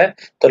कन्वर्ट होता है.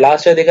 तो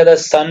लास्ट ईयर देखा था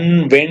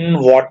सन, विंड,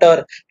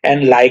 वाटर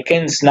एंड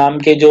लाइकेंस नाम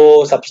के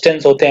जो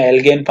सब्सटेंस होते हैं,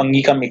 एल्गे एंड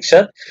फंगी का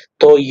मिक्सचर,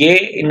 तो ये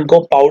इनको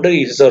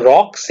पाउडरी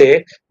रॉक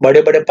से,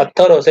 बड़े बड़े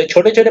पत्थरों से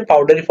छोटे छोटे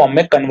पाउडरी फॉर्म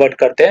में कन्वर्ट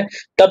करते हैं,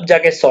 तब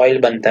जाके सॉइल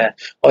बनता है.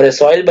 और ये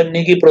सॉइल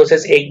बनने की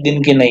प्रोसेस एक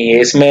दिन की नहीं है,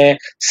 इसमें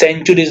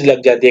सेंचुरीज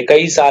लग जाती है,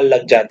 कई साल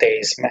लग जाते हैं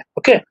इसमें.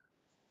 Okay.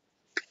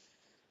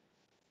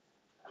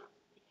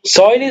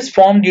 Soil is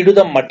formed due to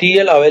the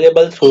material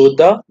available through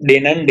the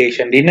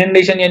denudation.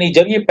 Denudation यानी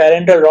जब ये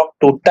पेरेंटल रॉक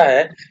टूटता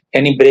है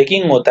यानी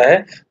ब्रेकिंग होता है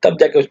तब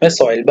जाके उसमें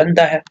सॉइल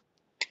बनता है.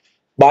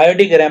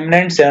 बायोटिक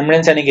रेमनेंट्स,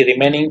 रेमनेंट्स यानी कि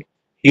रिमेनिंग,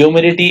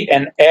 ह्यूमिडिटी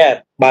एंड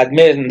एयर बाद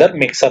में अंदर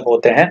मिक्सअप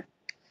होते हैं.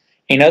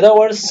 In other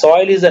words,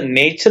 soil is a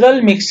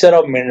natural mixture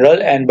of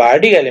mineral and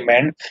biotic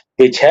element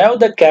which have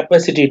the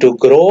capacity to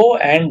grow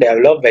and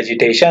develop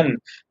vegetation.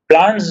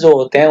 Plants जो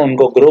होते हैं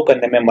उनको ग्रो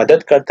करने में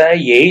मदद करता है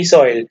यही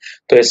सॉइल.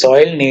 तो ये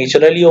सॉइल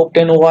नेचुरली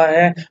ऑब्टेन हुआ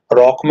है,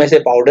 रॉक में से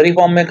पाउडरी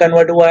फॉर्म में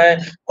कन्वर्ट हुआ है,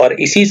 और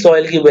इसी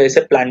सॉइल की वजह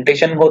से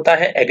प्लांटेशन होता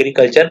है,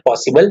 एग्रीकल्चर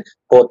पॉसिबल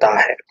होता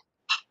है.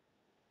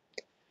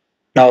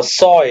 नाउ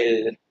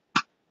सॉइल,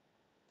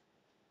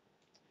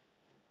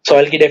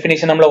 सॉइल की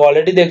डेफिनेशन हम लोग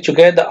ऑलरेडी देख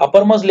चुके हैं. The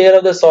upper most layer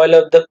of the soil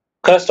of the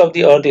crust of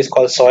the earth is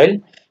called soil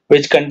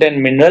which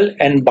contain mineral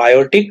and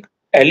biotic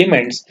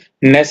elements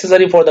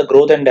necessary for the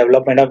growth and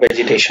development of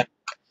vegetation.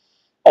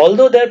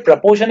 Although their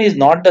proportion is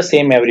not the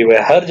same everywhere,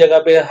 हर जगह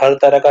पे हर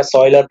तरह का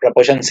soil और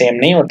proportion same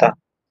नहीं होता.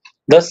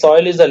 The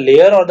soil is a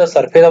layer or the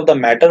surface of the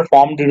matter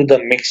formed due to the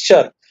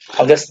mixture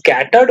of the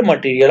scattered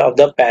material of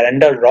the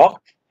parental rock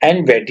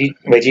and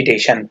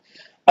vegetation.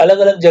 अलग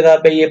अलग जगह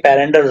पे ये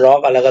पेरेंटल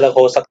रॉक अलग अलग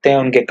हो सकते हैं,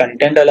 उनके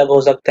कंटेंट अलग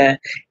हो सकते हैं,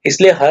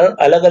 इसलिए हर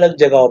अलग अलग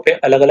जगहों पे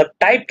अलग अलग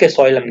टाइप के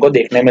सॉइल हमको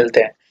देखने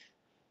मिलते हैं.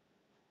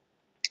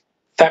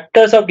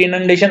 फैक्टर्स ऑफ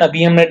इनंडेशन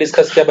अभी हमने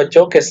डिस्कस किया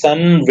बच्चों के सन,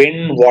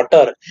 विंड,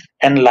 वाटर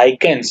एंड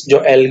लाइकेंस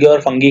जो एल्गे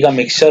और फंगी का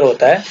मिक्सचर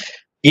होता है,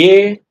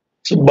 ये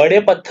बड़े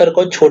पत्थर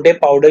को छोटे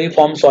पाउडरी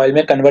फॉर्म सॉइल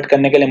में कन्वर्ट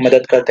करने के लिए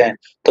मदद करते हैं.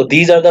 तो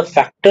these are the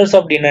factors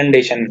of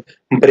डिनंडेशन.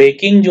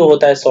 Breaking जो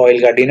होता है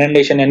सॉइल का,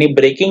 डिनंडेशन यानी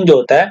ब्रेकिंग जो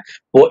होता है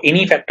वो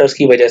इन्हीं फैक्टर्स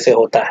की वजह से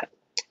होता है.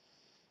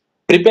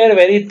 Prepare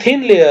very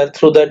thin layer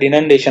through the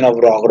डिनंडेशन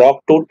of rock.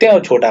 Rock टूटते हैं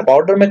और छोटा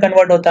पाउडर में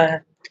कन्वर्ट होता है.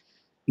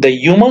 The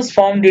humus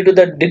formed due to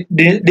the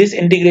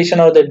disintegration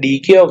or the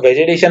decay of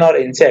vegetation or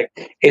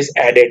insect is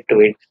added to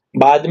it.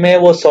 बाद में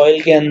वो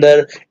सॉइल के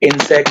अंदर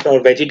इंसेक्ट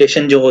और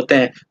वेजिटेशन जो होते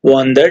हैं वो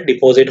अंदर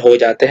डिपोजिट हो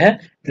जाते हैं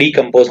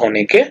डीकम्पोज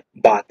होने के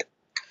बाद.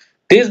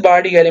 This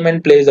biotic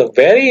element plays a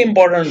very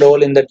important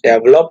role in the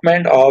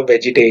development of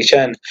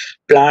vegetation.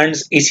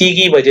 Plants इसी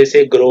की वजह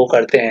से ग्रो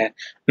करते हैं.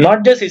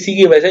 Not just इसी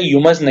की वजह से,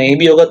 ह्यूमस नहीं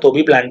भी होगा तो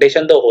भी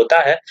प्लांटेशन तो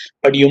होता है,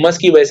 बट ह्यूमस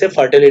की वजह से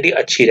फर्टिलिटी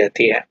अच्छी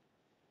रहती है.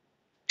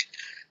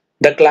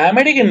 The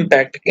climatic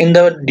impact in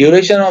the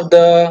duration of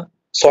the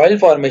soil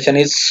formation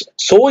is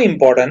so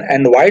important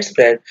and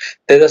widespread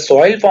that the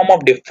soil form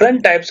of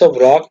different types of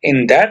rock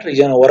in that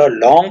region over a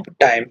long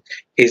time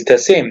is the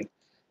same.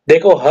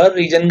 देखो हर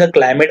reason का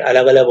climate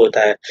अलग अलग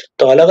होता है,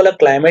 तो अलग अलग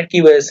climate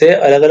की वजह से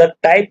अलग अलग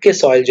टाइप के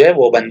सॉइल जो है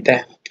वो बनते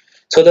हैं.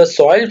 So the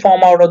soil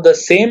form out of the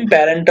same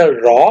parental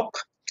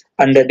rock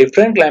under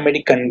different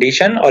climatic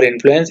condition और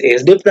इन्फ्लुएंस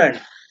इज डिफरेंट।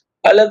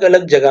 अलग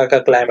अलग जगह का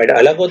क्लाइमेट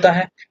अलग होता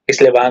है,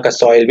 इसलिए वहां का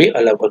सॉइल भी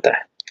अलग होता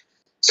है।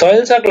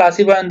 Soils are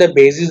classified on the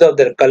basis of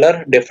their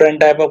colour. Different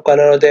type of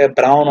colour होते हैं,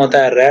 ब्राउन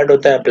होता है, रेड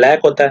होता है, ब्लैक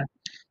होता है।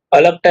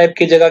 अलग टाइप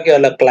की जगह के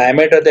अलग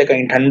क्लाइमेट होते हैं,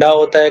 कहीं ठंडा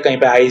होता है, कहीं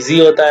पे आइजी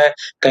होता है,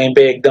 कहीं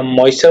पे एकदम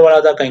मॉइस्चर वाला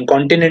होता है, कहीं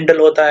कॉन्टिनेंटल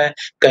होता है,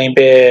 कहीं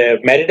पे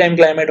मैरीटाइम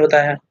क्लाइमेट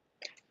होता है।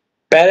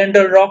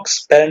 पैरेंटल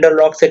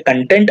रॉक्स के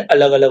कंटेंट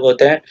अलग अलग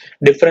होते हैं।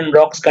 Different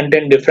rocks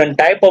content different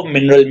type of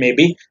mineral में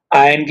भी।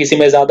 आयरन किसी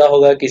में ज्यादा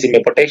होगा, किसी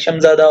में पोटेशियम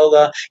ज्यादा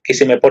होगा,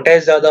 किसी में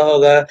पोटेश ज्यादा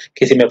होगा,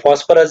 किसी में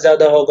फॉस्फोरस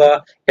ज्यादा होगा,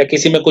 या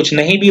किसी में कुछ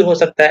नहीं भी हो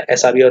सकता है,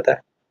 ऐसा भी होता है।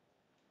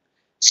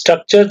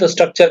 स्ट्रक्चर, तो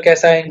स्ट्रक्चर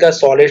कैसा है इनका?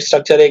 सॉलिड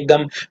स्ट्रक्चर,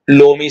 एकदम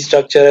लोमी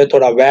स्ट्रक्चर है,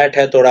 थोड़ा वेट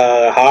है, थोड़ा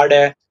हार्ड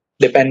है,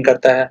 डिपेंड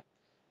करता है।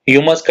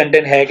 ह्यूमस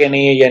कंटेंट है कि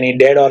नहीं है, यानी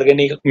डेड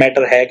ऑर्गेनिक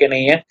मैटर है कि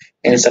नहीं है,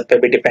 इन सब पे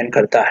भी डिपेंड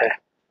करता है।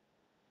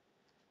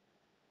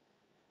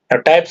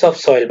 टाइप्स ऑफ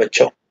सॉइल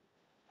बच्चों,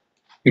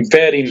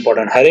 वेरी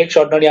इंपॉर्टेंट, हर एक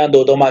शॉर्ट नोट यहाँ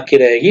 2-2 मार्क की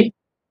रहेगी।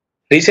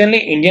 Recently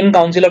Indian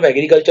council of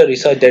agriculture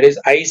research, that is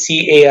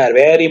ICAR,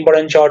 very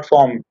important short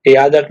form,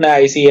 याद रखना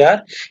है ICAR,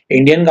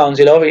 Indian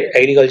council of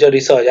agriculture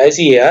research,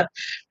 ICAR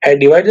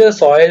had divided the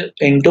soil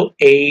into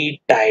 8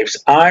 types,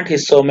 8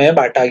 हिस्सों में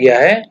बांटा गया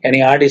है,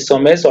 यानी 8 हिस्सों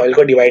में सॉइल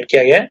को डिवाइड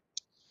किया गया है।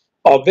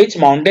 of which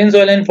mountain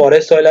soil and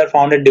forest soil are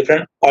found at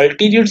different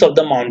altitudes of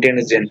the mountain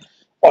region।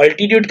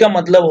 altitude का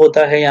मतलब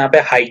होता है यहाँ पे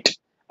हाइट,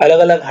 अलग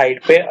अलग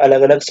हाइट पे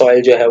अलग अलग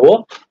सॉइल जो है वो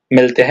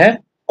मिलते हैं।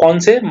 कौन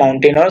से?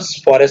 माउंटेन और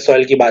फॉरेस्ट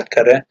सॉइल की बात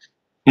कर रहे हैं।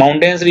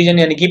 माउंटेन्स रीजन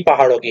यानी कि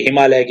पहाड़ों की,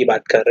 हिमालय की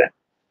बात कर रहे हैं।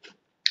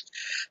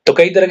 तो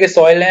कई तरह के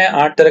सॉइल हैं,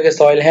 8 तरह के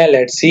सॉइल हैं।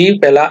 लेट्स सी,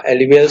 पहला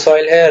एलुवियल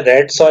सॉइल है,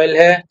 रेड सॉइल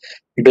है,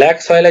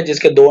 ब्लैक सॉइल है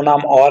जिसके 2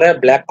 नाम और है,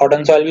 ब्लैक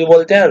कॉटन सॉइल भी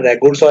बोलते हैं,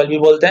 रेगुड सॉइल भी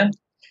बोलते हैं।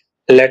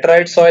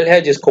 लेटराइट सॉइल है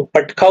जिसको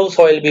पटखाऊ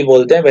सॉइल भी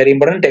बोलते हैं, वेरी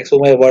इंपॉर्टेंट, टेक्स्ट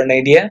बुक में वर्ड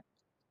नहीं दिया है।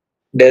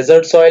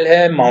 डेजर्ट सॉइल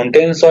है,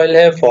 माउंटेन सॉइल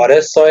है,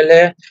 फॉरेस्ट सॉइल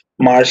है,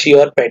 मार्शी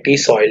और पेटी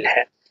सॉइल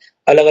है।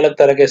 अलग अलग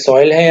तरह के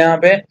सॉइल हैं यहाँ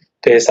पे,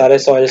 तो ये सारे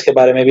सॉइल्स के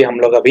बारे में भी हम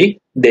लोग अभी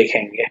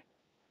देखेंगे।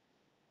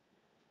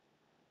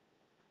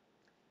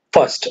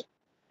 First,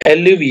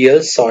 alluvial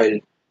soil,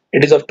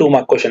 it is of 2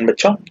 mark question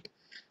बच्चों।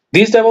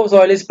 This type of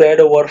soil is spread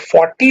over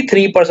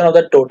 43% of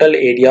the total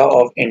area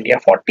of India।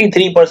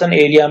 43%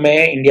 area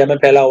में इंडिया में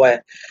फैला हुआ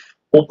है।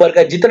 ऊपर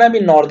का जितना भी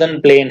नॉर्दर्न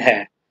प्लेन है,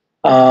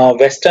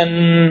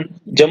 वेस्टर्न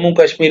जम्मू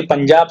कश्मीर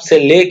पंजाब से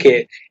लेके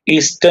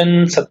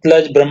ईस्टर्न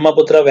सतलज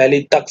ब्रह्मपुत्र वैली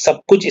तक सब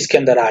कुछ इसके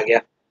अंदर आ गया।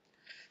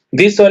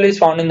 This soil is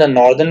found in the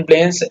northern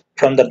plains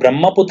from the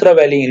Brahmaputra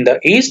valley in the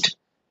east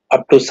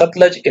up to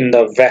Sutlej in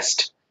the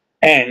waste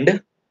and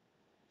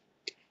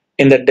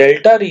in the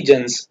delta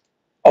regions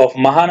of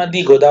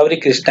Mahanadi, Godavari,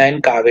 Krishna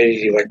and Kaveri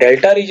river.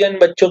 Delta reason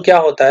बच्चों क्या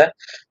होता है?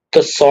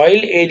 तो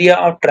soil area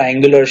of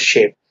triangular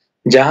shape,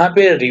 जहां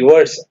पे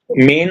reverse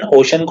main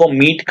ocean को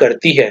meet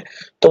करती है,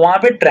 तो वहां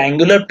पे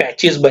ट्रायंगुलर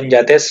पैचेस बन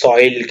जाते हैं,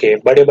 सॉइल के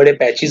बड़े बड़े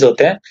पैचेस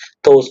होते हैं,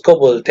 तो उसको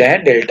बोलते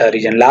हैं डेल्टा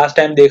रीजन। लास्ट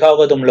टाइम देखा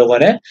होगा तुम लोगों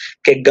ने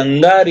कि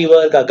गंगा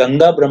रिवर का,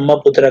 गंगा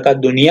ब्रह्मपुत्र का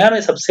दुनिया में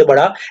सबसे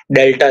बड़ा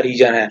डेल्टा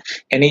रीजन है,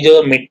 यानी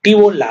जो मिट्टी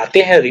वो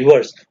लाते हैं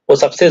रिवर्स, वो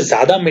सबसे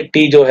ज्यादा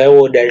मिट्टी जो है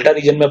वो डेल्टा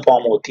रीजन में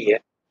फॉर्म होती है।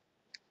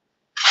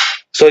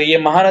 सो ये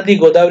महानदी,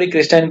 गोदावरी,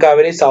 कृष्णा एंड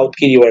कावेरी साउथ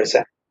की रिवर्स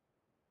है।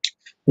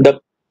 The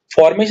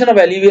formation of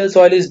alluvial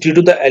soil is due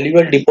to the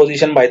alluvial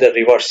deposition by the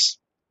reverse.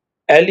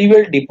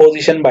 Alluvial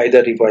deposition by the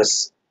reverse,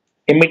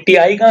 ये मिट्टी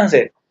आई कहां से?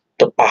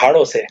 तो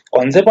पहाड़ों से।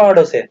 कौन से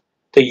पहाड़ों से?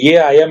 तो ये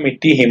आया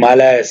मिट्टी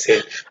हिमालय से।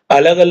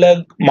 अलग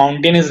अलग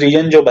माउंटेनस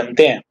रीजन जो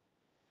बनते हैं,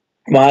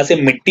 वहां से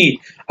मिट्टी,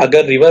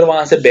 अगर रिवर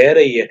वहां से बह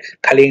रही है,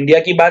 खाली इंडिया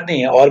की बात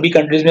नहीं है, और भी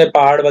कंट्रीज में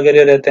पहाड़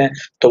वगैरह रहते हैं,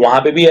 तो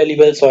वहां पे भी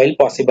एलुवियल सॉइल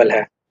पॉसिबल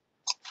है।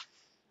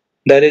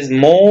 There is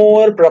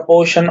more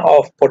proportion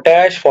of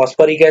potash,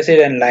 phosphoric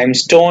acid and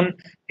limestone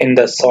in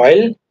the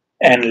soil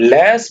and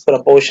less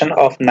proportion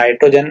of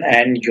nitrogen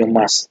and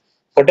humus।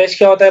 Potash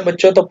क्या होता है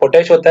बच्चों? तो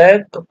पोटेश होता है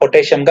तो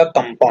पोटेशियम का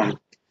कंपाउंड।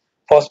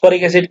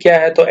 फॉस्फोरिक एसिड क्या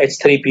है? तो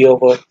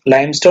H3PO4।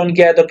 लाइमस्टोन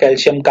क्या है? तो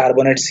कैल्शियम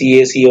कार्बोनेट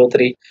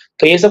CaCO3।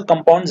 तो ये सब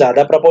कंपाउंड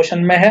ज्यादा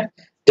प्रोपोर्शन में है,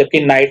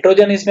 जबकि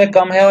नाइट्रोजन इसमें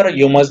कम है और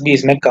ह्यूमस भी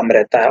इसमें कम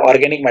रहता है,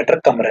 ऑर्गेनिक मैटर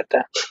कम रहता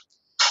है।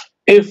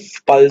 If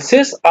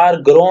pulses are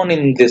grown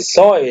in this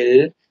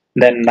soil,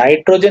 then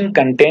nitrogen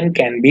content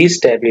can be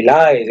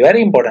stabilized।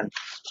 Very important।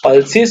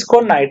 pulses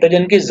को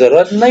नाइट्रोजन की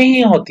जरूरत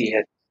नहीं होती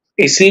है,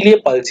 इसीलिए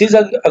पल्सिस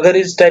अगर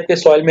इस टाइप के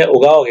सॉइल में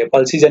उगाओगे,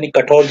 पल्सिस यानी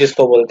कठोर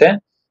जिसको बोलते हैं,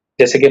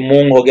 जैसे कि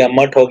मूंग हो गया,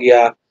 मट हो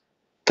गया,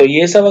 तो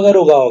ये सब अगर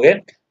उगाओगे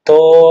तो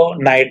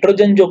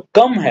नाइट्रोजन जो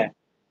कम है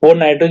वो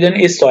नाइट्रोजन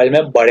इस सॉइल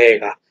में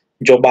बढ़ेगा,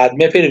 जो बाद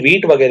में फिर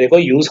वीट वगैरह को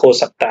यूज हो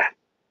सकता है।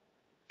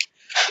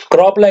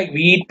 Crop like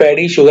wheat,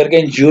 paddy,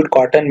 sugarcane, jute,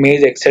 cotton,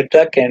 maize,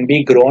 etc. can be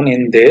grown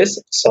in this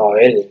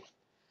soil।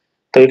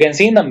 तो you can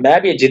see in the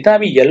map, ये जितना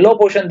भी येलो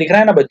पोर्शन दिख रहा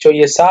है ना बच्चों,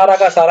 ये सारा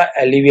का सारा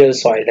एलुवियल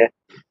सॉइल है।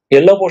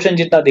 येलो पोर्शन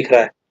जितना दिख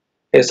रहा है,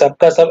 ये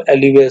सबका सब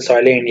एलुवियल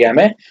सॉइल है इंडिया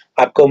में।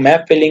 आपको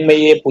मैप फिलिंग में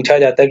ये पूछा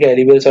जाता है कि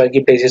एलुवियल सॉइल की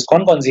प्लेसेस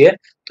कौन कौन सी है,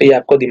 तो ये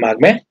आपको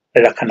दिमाग में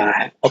रखना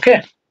है। Okay,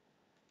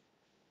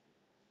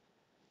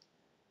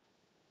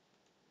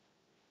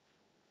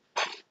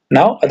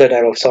 Now other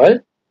type of soil,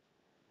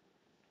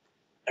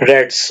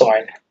 red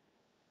soil.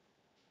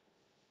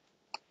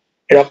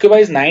 It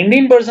occupies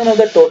 19% of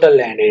the total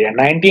land area.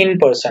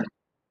 19%.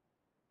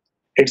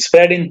 It's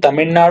spread in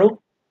Tamil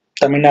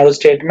Nadu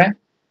state में,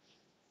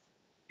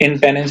 in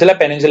Peninsula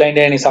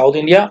India and South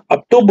India,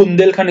 up to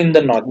Bundelkhand in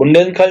the north.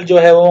 Bundelkhand जो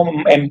है वो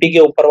MP के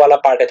ऊपर वाला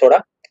part है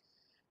थोड़ा.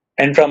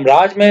 And from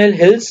Rajmahal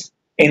Hills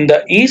in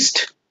the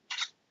east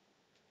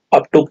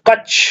up to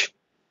Kutch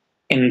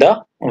in the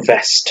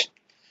west.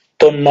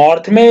 तो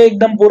नॉर्थ में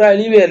एकदम पूरा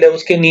एलिवेल है,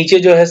 उसके नीचे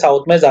जो है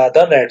साउथ में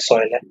ज्यादा रेड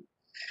सॉइल है.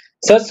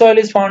 Such soil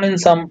is found in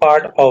some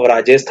part of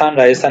Rajasthan.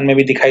 Rajasthan में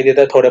भी दिखाई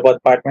देता है थोड़े बहुत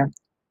पार्ट में.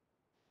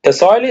 The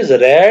soil is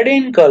red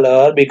in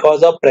color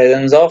because of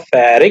presence of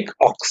ferric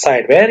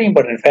oxide. Very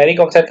important.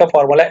 Ferric oxide का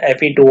फॉर्मूला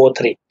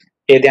Fe2O3.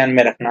 ये ध्यान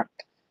में रखना.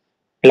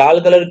 लाल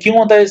कलर क्यों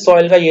होता है इस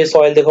सॉइल का? ये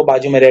सॉइल देखो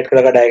बाजू में रेड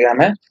कलर का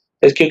डायग्राम है,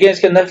 क्योंकि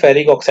इसके अंदर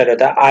फेरिक ऑक्साइड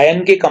होता है,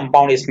 आयरन के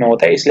कंपाउंड इसमें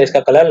होता है, इसलिए इसका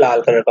कलर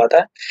लाल कलर का होता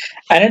है.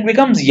 And it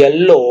becomes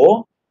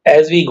yellow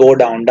as we go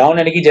down. Down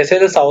यानी कि जैसे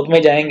जैसे साउथ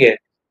में जाएंगे,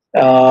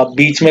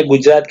 बीच में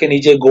गुजरात के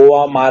नीचे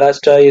गोवा,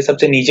 महाराष्ट्र, ये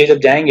सबसे नीचे जब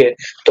जाएंगे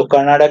तो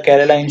कर्नाटक,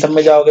 केरला, इन सब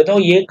में जाओगे तो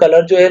ये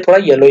कलर जो है थोड़ा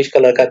येलोइश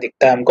कलर का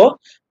दिखता है हमको,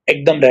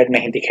 एकदम रेड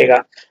नहीं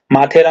दिखेगा.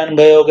 माथेरान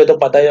गए होगे तो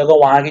पता ही होगा,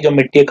 वहां की जो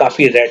मिट्टी है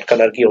काफी रेड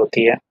कलर की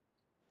होती है.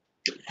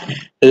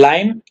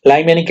 लाइम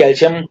यानी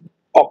कैल्शियम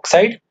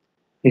ऑक्साइड,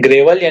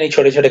 ग्रेवल यानी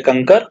छोटे छोटे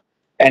कंकर,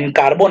 एंड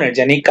कार्बोनेट्स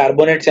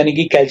यानी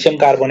कि कैल्शियम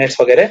कार्बोनेट्स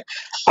वगैरह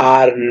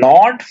are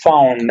not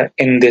found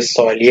in this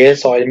soil. ये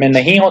सॉइल में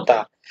नहीं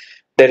होता.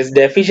 There is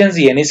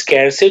deficiency यानी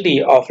scarcity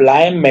of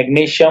lime,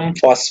 magnesium,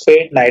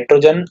 phosphate,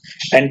 nitrogen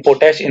and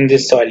potash in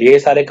this soil. ये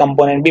सारे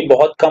कंपोनेंट भी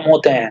बहुत कम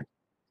होते हैं.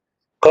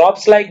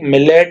 Crops like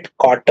millet,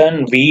 cotton,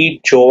 wheat,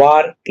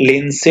 jowar,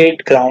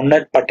 linseed,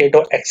 groundnut,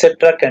 potato,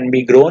 etc. can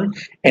be grown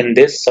in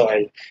this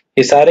soil.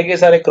 ये सारे के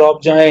सारे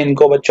क्रॉप जो हैं,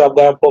 इनको बच्चों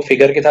अगर आपको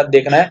फिगर के साथ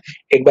देखना है,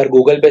 एक बार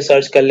गूगल पे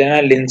सर्च कर लेना.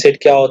 लिंसेट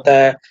क्या होता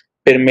है,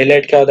 फिर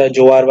मिलेट क्या होता है,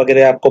 जोआर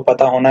वगैरह आपको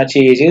पता होना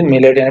चाहिए. ये चीज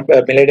मिलेट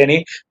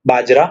यानी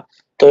बाजरा.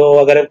 तो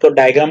अगर आपको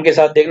डायग्राम के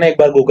साथ देखना, एक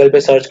बार गूगल पे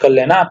सर्च कर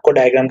लेना, आपको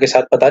डायग्राम के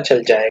साथ पता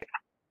चल जाएगा.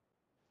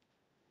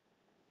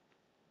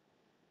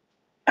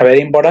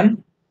 Very important.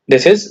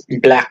 This is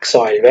black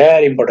soil.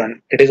 Very important.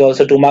 It is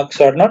also 2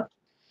 marks or not.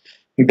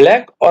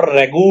 Black or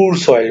Ragur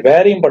soil.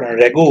 Very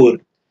important. Ragur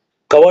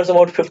covers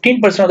about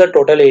 15% of the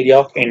total area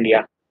of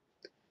India.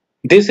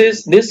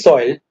 This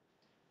soil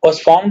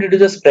was formed due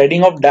to the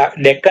spreading of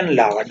Deccan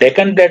lava.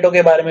 Deccan plateau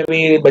के बारे में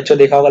भी बच्चों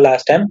देखा होगा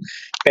last time.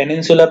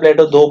 Peninsula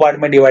प्लेटो दो part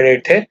में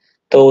divided थे,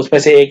 तो उसमें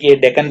से एक ये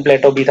डेक्कन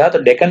प्लेटो भी था. तो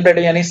डेक्कन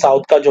प्लेटो यानी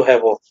साउथ का जो है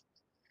वो.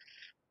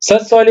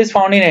 Such soil is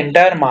found in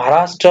entire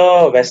Maharashtra,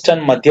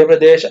 western Madhya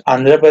Pradesh,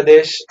 Andhra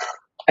Pradesh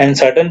and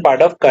certain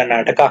part of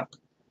Karnataka.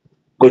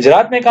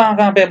 Gujarat में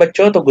कहाँ पे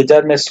बच्चों? तो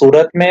गुजरात में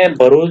सूरत में,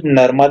 Bharuch,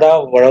 Narmada,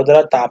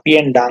 Vadodara, Tapi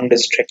and Dang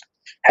district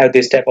have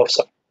this type of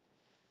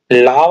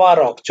soil. Lava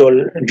rock,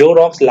 जो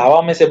रॉक्स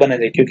लावा में से बने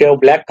थे, क्योंकि वो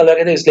ब्लैक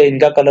कलर के थे इसलिए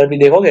इनका कलर भी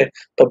देखोगे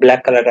तो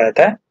ब्लैक कलर का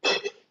रहता है.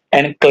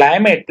 And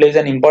climate plays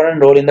an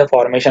important role in the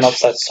formation of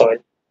such soil.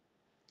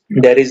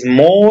 There is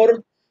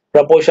more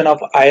proportion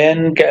of iron,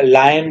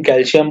 lime,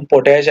 calcium,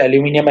 potash,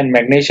 aluminium and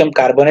magnesium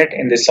carbonate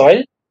in the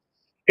soil.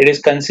 It is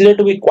considered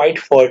to be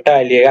quite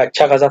fertile. ये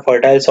अच्छा खासा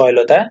fertile soil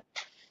होता है.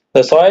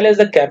 The soil has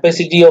the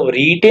capacity of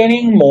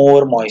retaining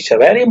more moisture.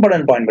 Very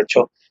important point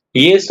बच्चों.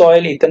 ये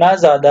soil इतना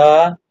ज्यादा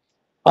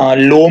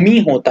loamy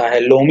होता है.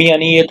 लोमी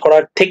यानी ये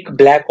थोड़ा thick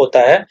black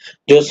होता है,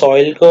 जो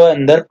soil को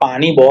अंदर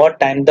पानी बहुत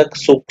टाइम तक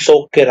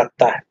सोख के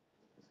रखता है.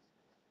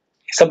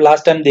 सब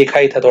लास्ट टाइम देखा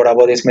ही था थोड़ा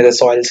बहुत इसमें से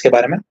soils के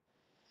बारे में.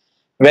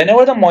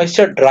 Whenever the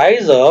moisture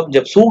dries up,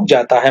 जब सूख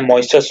जाता है,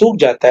 moisture सूख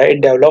जाता है,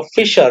 it develop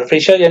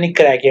fissure यानी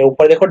क्रैक. ये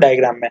ऊपर देखो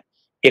डायग्राम में,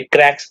 ये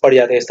क्रैक्स पड़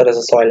जाते हैं इस तरह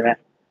से सॉइल में.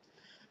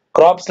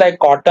 Crops like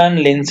cotton,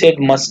 linseed,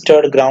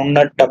 mustard,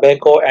 groundnut,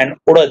 tobacco and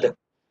urad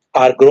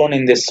are grown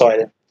in this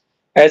soil.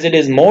 As it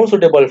is more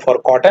suitable for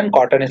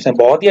cotton इसमें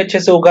बहुत ही अच्छे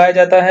से उगाया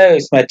जाता है,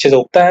 इसमें अच्छे से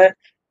उगता है,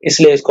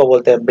 इसलिए इसको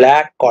बोलते हैं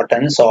ब्लैक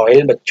कॉटन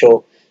सॉइल बच्चों.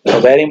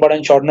 Very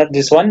important short note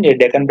this one. ये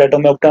डेक्कन प्लेटो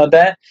में उगता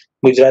होता है,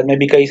 गुजरात में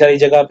भी कई सारी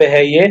जगह पे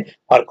है ये,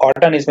 और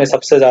कॉटन इसमें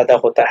सबसे ज्यादा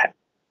होता है.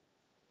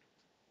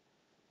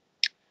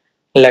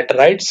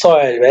 Laterite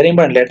soil, very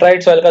important.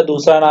 Laterite soil का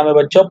दूसरा नाम है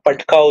बच्चों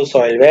पटकाऊ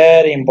soil.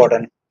 Very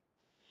important.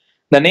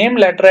 The name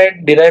laterite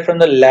derive from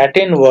the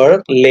Latin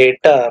word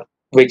letter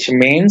which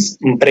means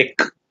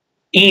brick,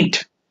 ईंट.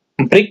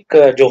 ब्रिक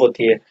जो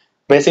होती है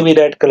वैसे भी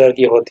रेड कलर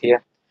की होती है.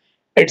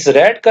 It's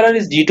red colour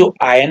is due to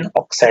iron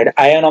oxide.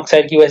 Iron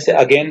oxide की वजह से,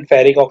 अगेन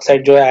फेरिक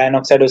ऑक्साइड जो है आयरन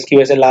ऑक्साइड, उसकी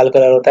वजह से लाल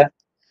कलर होता है.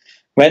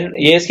 When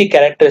ये इसकी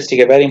कैरेक्टरिस्टिक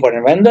है, very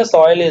important. When the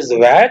soil is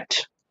wet,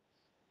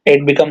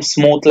 it becomes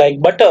smooth like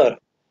butter,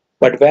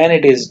 but when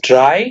it is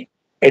dry,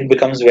 it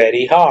becomes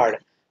very hard.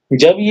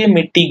 जब ये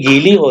मिट्टी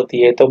गीली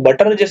होती है तो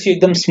बटर जैसी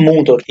एकदम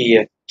स्मूथ होती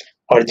है,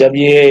 और जब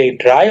ये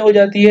ड्राई हो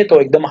जाती है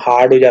तो एकदम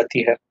हार्ड हो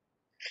जाती है.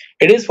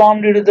 It is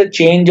formed due to the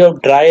change of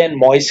dry and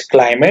moist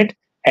climate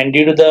and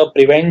due to the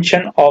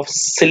prevention of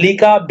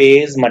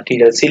silica-based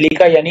material.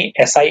 Silica यानी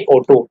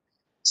SiO2,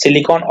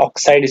 सिलिकॉन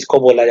ऑक्साइड इसको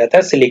बोला जाता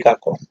है, सिलिका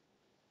को.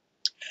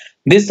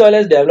 This soil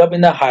has developed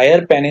in the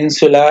higher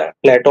peninsula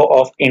plateau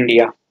of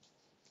India.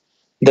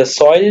 The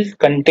soil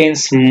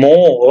contains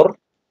more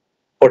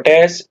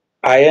potash,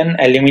 iron,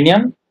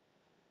 aluminium.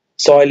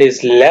 Soil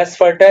is less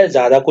fertile,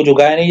 ज्यादा कुछ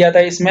उगाया नहीं जाता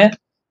इसमें,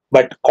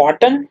 but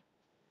cotton,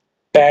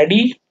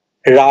 paddy,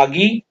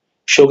 ragi,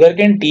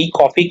 sugarcane, tea,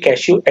 coffee,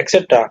 cashew,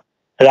 etc.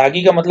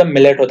 रागी का मतलब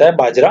millet होता है,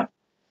 बाजरा,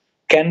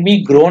 can be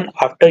grown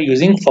after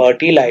using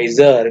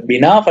fertiliser.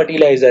 बिना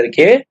फर्टिलाइजर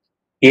के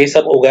ये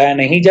सब उगाया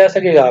नहीं जा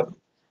सकेगा.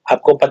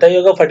 आपको पता ही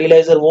होगा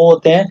फर्टिलाइजर वो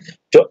होते हैं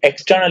जो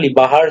एक्सटर्नली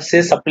बाहर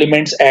से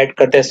सप्लीमेंट्स ऐड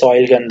करते हैं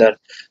सॉइल के अंदर.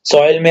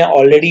 सॉइल में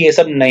ऑलरेडी ये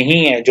सब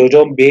नहीं है, जो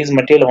जो बेस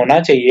मटेरियल होना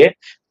चाहिए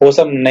वो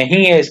सब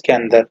नहीं है इसके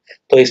अंदर,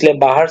 तो इसलिए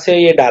बाहर से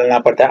ये डालना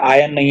पड़ता है.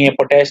 आयरन नहीं है,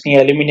 पोटेश नहीं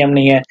है, एल्यूमिनियम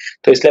नहीं है,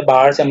 तो इसलिए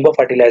बाहर से हमको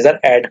फर्टिलाइजर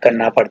ऐड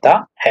करना पड़ता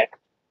है.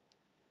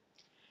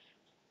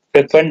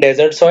 Frequent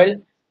desert soil.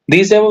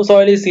 This type of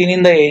soil is seen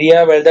in the area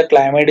where the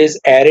climate is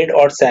arid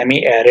or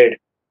semi-arid.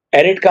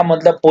 Arid का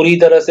मतलब पूरी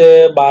तरह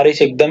से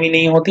बारिश एकदम ही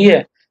नहीं होती है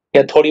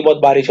या थोड़ी बहुत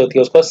बारिश होती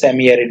है, उसको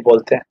सेमी एरिड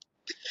बोलते हैं.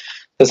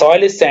 The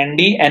soil is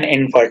sandy and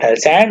infertile.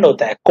 Sand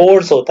होता है,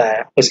 कोर्स होता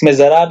है, उसमें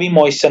जरा भी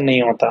मॉइस्चर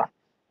नहीं होता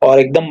और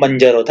एकदम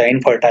बंजर होता है,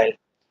 infertile.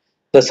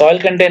 The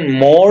soil contain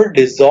more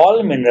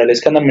dissolved mineral.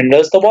 इसके अंदर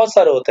मिनरल्स तो बहुत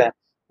सारे होते हैं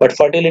बट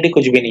फर्टिलिटी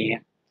कुछ भी नहीं है.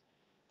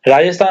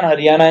 राजस्थान,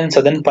 हरियाणा एंड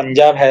सदर्न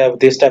पंजाब है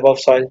दिस टाइप ऑफ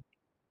सॉइल.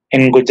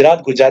 इन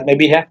गुजरात में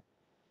भी है.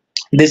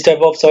 This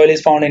type of soil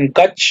is found in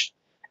Kutch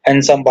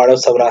and some part of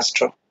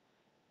Saurashtra.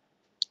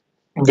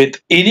 With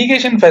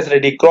irrigation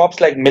facility,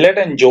 crops like millet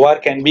and jowar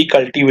can be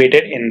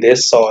cultivated in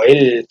this soil.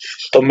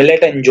 तो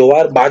millet and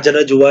jowar,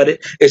 बाजरा ज्वार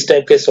इस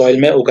type के soil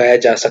में उगाया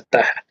जा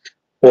सकता है.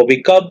 वो भी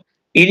कब?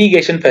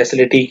 इरिगेशन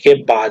फैसिलिटी के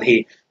बाद ही,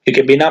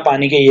 क्योंकि बिना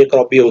पानी के ये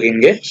क्रॉप भी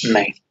उगेंगे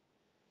नहीं.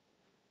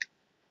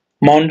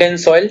 Mountain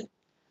soil.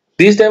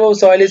 This type of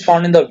soil is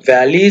found in the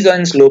valleys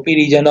and slopy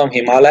region of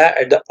Himalaya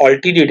at the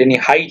altitude and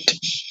height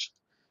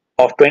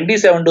of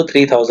 27 to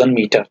 3000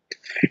 meter.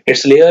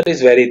 Its layer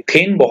is very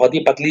thin, बहुत ही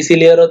पतली सी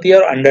लेयर होती है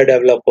और under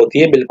develop होती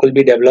है, बिल्कुल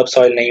भी develop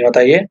soil नहीं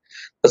होता ये.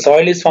 The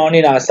soil is found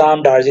in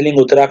Assam, Darjeeling,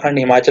 Uttarakhand,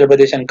 Himachal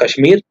Pradesh and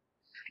Kashmir.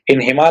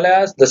 In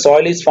Himalayas, the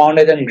soil is found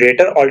at a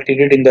greater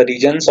altitude in the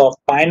regions of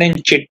pine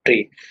and chit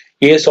tree.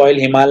 ये soil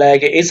Himalaya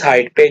के इस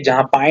height पे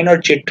जहां pine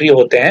और chit tree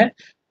होते हैं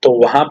तो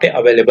वहां पे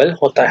अवेलेबल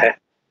होता है.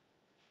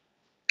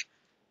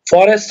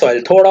 फॉरेस्ट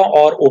सॉइल, थोड़ा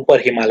और ऊपर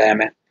हिमालय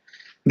में.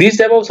 This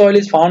type of soil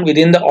is found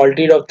within the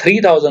altitude of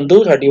 3000 to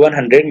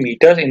 3100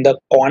 meters in the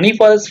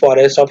coniferous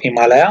forest of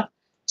Himalaya,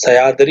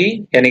 Sahyadri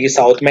यानी कि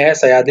साउथ में है,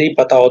 सह्याद्री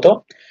पता हो तो,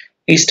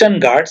 eastern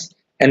Ghats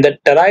and the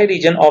Terai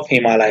reason of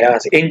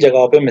Himalayas, इन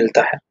जगहों पे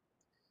मिलता है.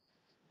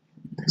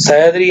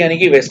 सह्याद्री यानी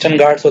कि वेस्टर्न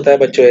घाट्स होता है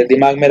बच्चों, ये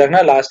दिमाग में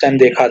रखना, लास्ट टाइम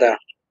देखा था.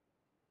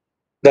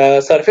 The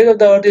surface of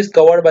the earth is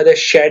covered by the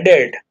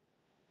shaded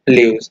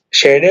leaves.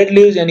 Shaded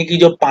leaves यानी कि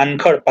जो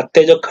पानखड़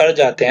पत्ते जो खड़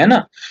जाते हैं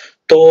ना,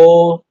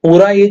 तो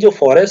पूरा ये जो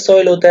फॉरेस्ट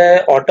सॉइल होता है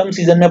ऑटम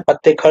सीजन में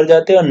पत्ते खड़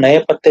जाते हैं और नए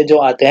पत्ते जो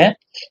आते हैं,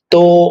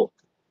 तो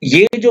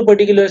ये जो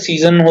पर्टिकुलर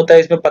सीजन होता है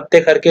इसमें पत्ते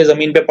खड़ के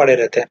जमीन पे पड़े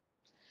रहते हैं.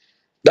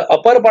 The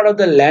upper part of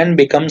the land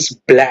becomes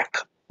black,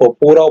 वो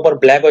पूरा ऊपर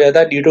ब्लैक हो जाता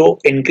है due to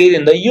increase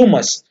in the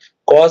humus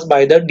caused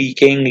by the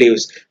decaying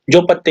leaves.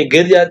 जो पत्ते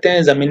गिर जाते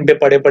हैं जमीन पे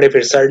पड़े पड़े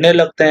फिर सड़ने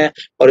लगते हैं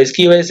और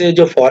इसकी वजह से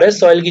जो फॉरेस्ट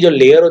सॉइल की जो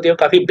लेयर होती है वो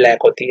काफी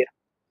ब्लैक होती है.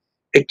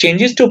 इट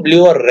चेंजेस टू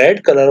ब्लू और red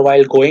colour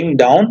while going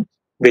down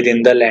with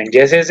in the land.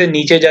 जैसे जैसे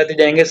नीचे जाते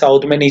जाएंगे,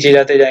 साउथ में नीचे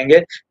जाते जाएंगे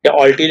या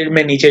ऑल्टीट्यूड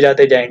में नीचे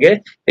जाते जाएंगे,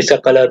 इसका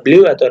कलर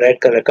ब्लू या तो रेड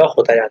कलर का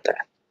होता जाता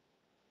है.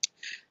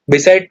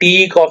 बिसाइड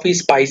टी, कॉफी,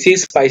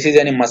 स्पाइसेस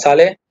यानी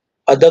मसाले,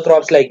 अदर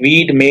क्रॉप्स लाइक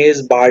व्हीट,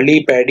 मेज, barley,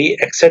 paddy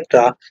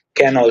etcetera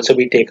can also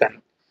be taken.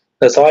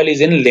 The soil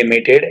is in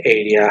limited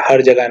area,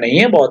 हर जगह नहीं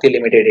है, बहुत ही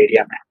लिमिटेड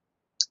एरिया में.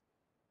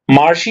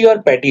 मार्शी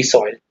और patty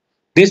soil.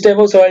 This type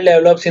of soil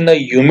develops in the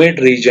humid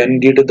region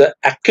due to the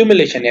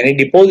accumulation यानी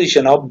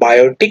deposition of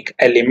biotic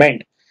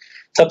element.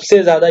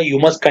 सबसे ज्यादा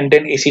humus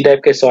content इसी टाइप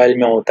के सॉइल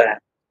में होता है.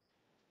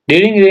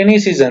 During rainy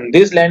season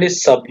this land is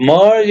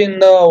submerge in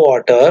the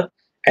water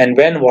and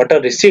when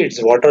water recedes,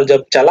 water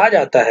जब चला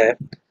जाता है,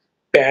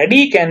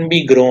 paddy can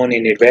be grown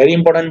in it. Very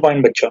important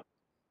point बच्चों,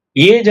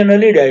 ये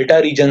जनरली डेल्टा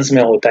रीजन्स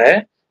में होता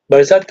है.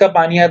 बरसात का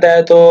पानी आता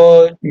है तो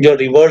जो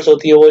रिवर्स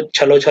होती है वो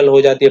छलोछल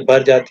हो जाती है,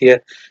 भर जाती है,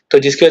 तो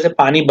जिसकी वजह से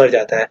पानी भर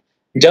जाता है.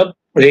 जब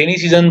रेनी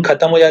सीजन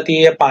खत्म हो जाती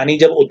है या पानी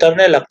जब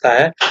उतरने लगता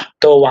है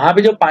तो वहां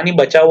पे जो पानी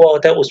बचा हुआ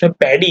होता है उसमें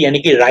पैडी यानी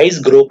कि राइस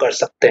ग्रो कर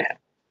सकते हैं.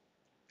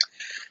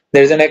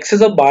 There is an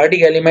excess of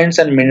biotic elements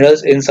and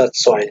minerals in such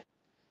soil.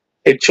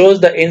 It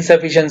shows the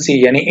insufficiency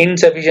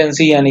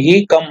यानी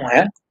कि कम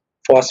है,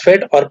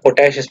 फॉस्फेट और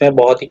पोटेश इसमें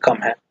बहुत ही कम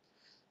है.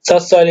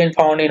 Such soil is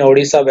found in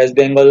Odisha, West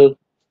Bengal,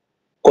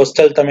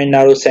 coastal Tamil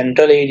Nadu,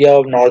 central area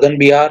of northern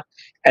Bihar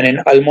and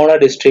in Almora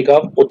district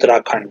of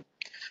Uttarakhand.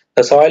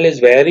 The soil is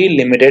very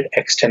limited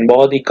extent,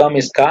 बहुत ही कम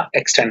इसका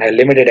extent है,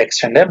 limited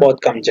extent है, बहुत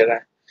कम जगह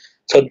है.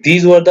 So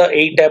these were the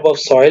 8 type of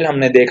soil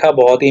हमने देखा,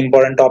 बहुत ही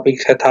important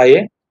topic था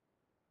ये.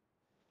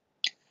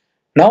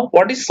 Now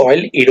what is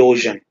soil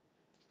erosion?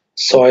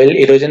 Soil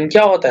erosion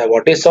क्या होता है?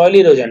 What is soil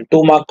erosion?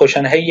 2 mark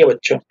question है ये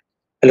बच्चों.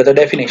 पहले तो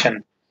definition.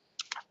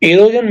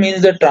 Erosion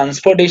means the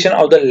transportation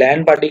of the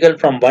land particle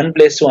from one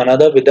place to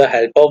another with the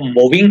help of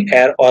moving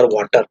air or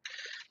water.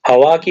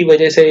 हवा की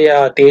वजह से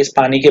या तेज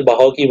पानी के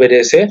बहाव की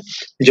वजह से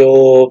जो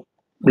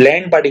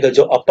लैंड पार्टिकल,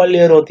 जो अपर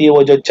लेयर होती है,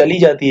 वो जो चली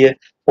जाती है,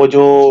 वो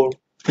जो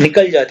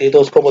निकल जाती है,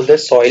 तो उसको बोलते हैं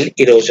soil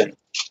erosion.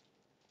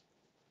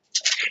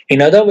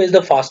 In other words,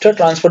 the faster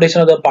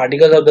transportation of the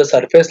particles of the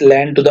surface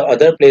land to the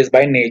other place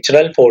by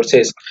natural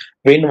forces,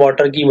 wind,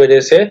 water की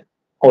वजह से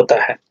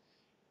होता है.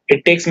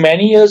 It takes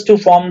many years to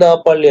form the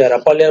upper layer.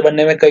 Upper layer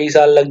बनने में कई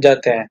साल लग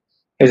जाते हैं.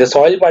 If the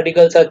soil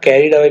particles are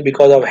carried away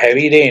because of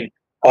heavy rain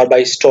or by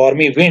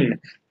stormy wind,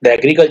 the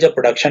agriculture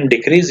production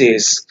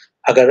decreases.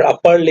 अगर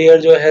upper layer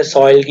जो है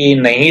soil की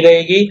नहीं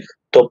रहेगी,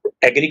 तो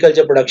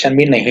agriculture production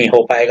भी नहीं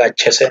हो पाएगा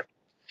अच्छे से.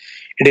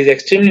 It is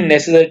extremely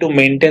necessary to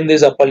maintain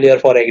this upper layer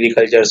for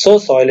agriculture, so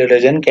soil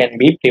erosion can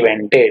be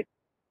prevented,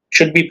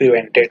 should be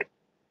prevented.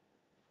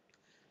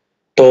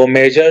 तो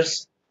measures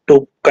to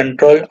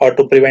control or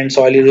to prevent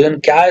soil erosion,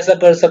 क्या ऐसा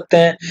कर सकते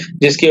हैं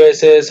जिसकी वजह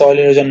से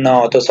soil erosion ना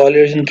हो? तो soil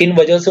erosion किन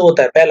वजह से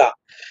होता है? पहला,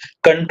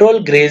 control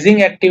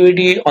grazing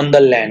activity on the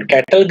land.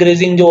 Cattle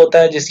grazing जो होता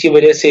है, जिसकी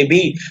वजह से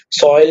भी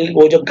सॉइल,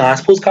 वो जो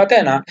घास फूस खाते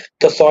हैं ना,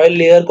 तो सॉइल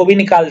लेयर को भी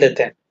निकाल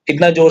देते हैं,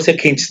 इतना जोर से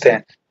खींचते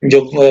हैं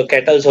जो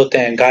कैटल्स होते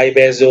हैं, गाय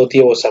भैंस जो होती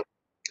है वो सब.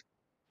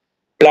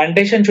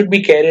 Plantation should be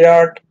carried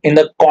out in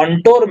the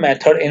contour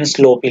method in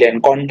sloppy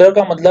land. Contour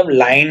का मतलब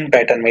लाइन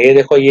पैटर्न में. ये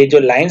देखो, ये जो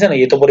लाइंस है ना,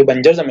 ये तो पूरी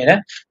बंजर जमीन है,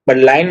 बट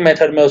लाइन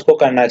मेथड में उसको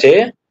करना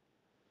चाहिए.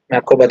 मैं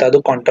आपको बता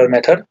दूं कॉन्टोर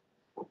मेथड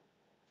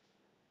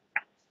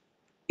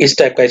इस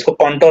टाइप का, इसको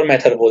कॉन्टोर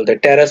मेथड बोलते हैं,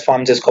 टेरेस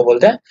फार्म्स इसको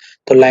बोलते हैं,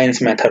 तो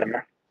लाइंस मेथड में.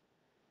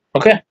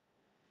 Okay.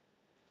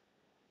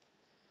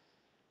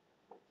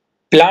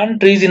 Plant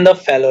trees in the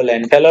fallow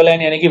land. Fallow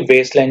land यानी कि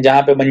वेस्ट लैंड,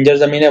 जहां पे बंजर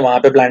जमीन है वहां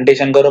पे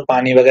प्लांटेशन करो,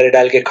 पानी वगैरह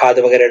डाल के, खाद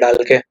वगैरह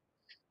डाल के.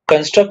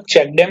 Construct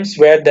check dams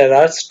where there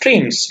are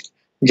streams.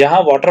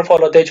 जहां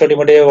वाटरफॉल होते हैं, छोटे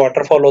मोटे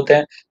वाटरफॉल होते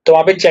हैं, तो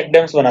वहां पे चेक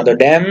डैम्स बना दो.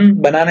 डैम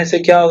बनाने से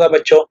क्या होगा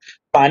बच्चों?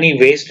 पानी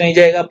वेस्ट नहीं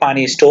जाएगा,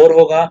 पानी स्टोर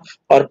होगा,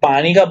 और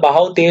पानी का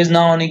बहाव तेज ना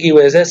होने की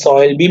वजह से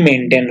सॉइल भी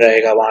मेंटेन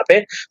रहेगा. वहां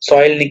पे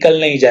सॉइल निकल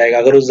नहीं जाएगा.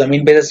 अगर उस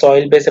जमीन पे से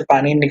सॉइल पे से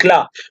पानी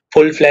निकला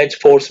फुल फ्लैज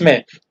फोर्स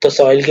में, तो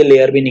सॉइल की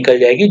लेयर भी निकल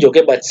जाएगी, जो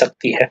कि बच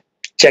सकती है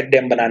चेक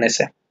डैम बनाने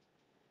से.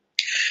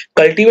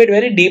 Cultivate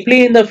very deeply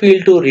in the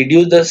field to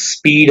reduce the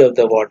speed of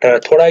the water.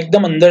 थोड़ा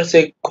एकदम अंदर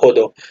से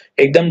खोदो,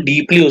 एकदम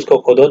डीपली उसको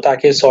खोदो,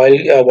 ताकि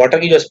सॉइल वाटर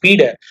की जो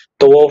स्पीड है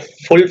तो वो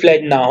फुल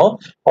फ्लैज ना हो,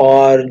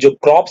 और जो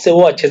क्रॉप्स है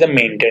वो अच्छे से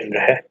मेंटेन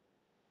रहे.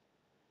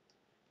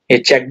 ये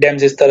चेक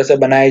डैम्स इस तरह से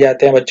बनाए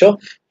जाते हैं बच्चों.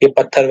 ये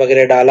पत्थर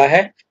वगैरह डाला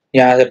है,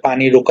 यहाँ से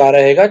पानी रुका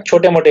रहेगा.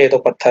 छोटे मोटे ये तो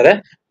पत्थर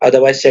है,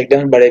 अदरवाइज चेक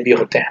डैम्स बड़े भी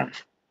होते हैं.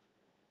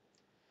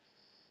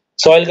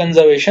 Soil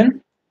conservation.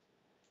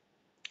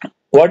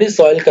 What is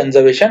soil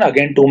conservation?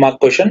 Again, 2 mark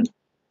question.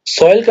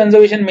 Soil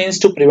conservation means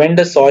to prevent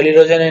the soil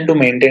erosion and to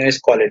maintain its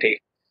quality.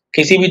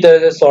 किसी भी तरह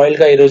से soil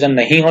का erosion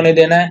नहीं होने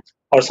देना है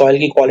और soil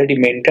की quality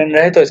maintain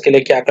रहे, तो इसके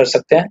लिए क्या कर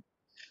सकते हैं?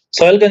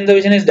 Soil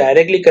conservation is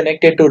directly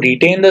connected to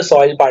retain the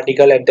soil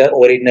particle at their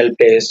original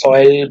place.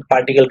 Soil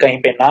particle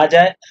कहीं पे ना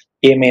जाए,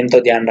 ये main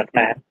तो ध्यान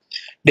रखना है.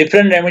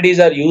 Different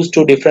remedies are used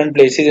to different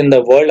places in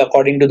the world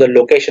according to the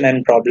location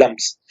and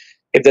problems.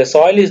 If the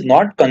soil is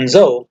not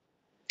conserved,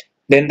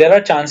 then there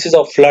are chances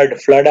of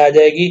flood आ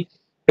जाएगी,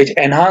 which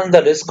enhance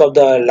the risk of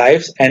the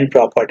lives and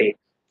property.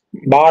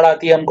 बाढ़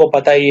आती है, हमको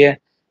पता ही है,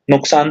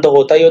 नुकसान तो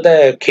होता ही होता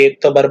है, खेत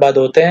तो बर्बाद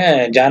होते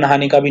हैं, जान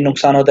हानि का भी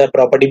नुकसान होता है,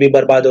 प्रॉपर्टी भी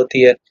बर्बाद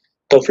होती है.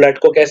 तो फ्लड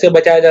को कैसे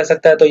बचाया जा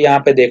सकता है? तो यहाँ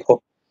पे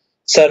देखो,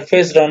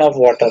 सरफेस रन ऑफ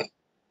वाटर.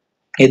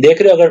 ये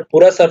देख रहे हो, अगर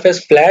पूरा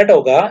सरफेस फ्लैट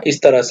होगा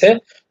इस तरह से,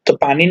 तो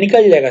पानी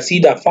निकल जाएगा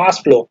सीधा,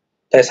 फास्ट फ्लो.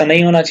 तो ऐसा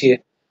नहीं होना चाहिए.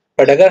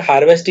 बट अगर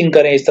हार्वेस्टिंग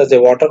करें इस तरह से,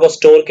 वाटर को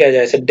स्टोर किया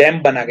जाए, जैसे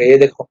डैम बना के, ये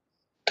देखो,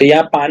 तो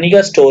यहाँ पानी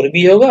का स्टोर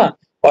भी होगा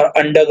और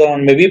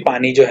अंडरग्राउंड में भी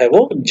पानी जो है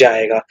वो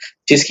जाएगा,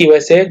 जिसकी वजह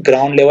से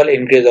ग्राउंड लेवल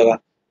इंक्रीज होगा.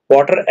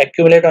 Water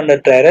accumulate on the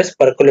terrace,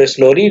 percolate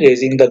slowly,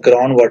 raising the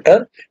ground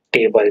water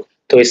table.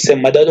 तो इससे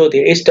मदद होती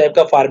है. इस टाइप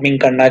का फार्मिंग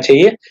करना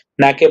चाहिए,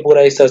 ना कि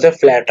पूरा इस तरह से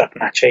फ्लैट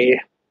रखना चाहिए.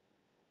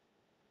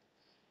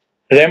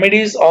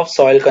 Remedies of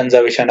soil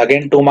conservation.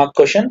 Again 2 mark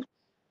question.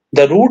 The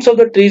roots of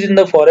the trees in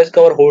the forest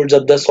cover holds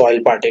up the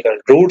soil particle.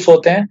 Roots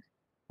होते हैं,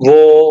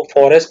 वो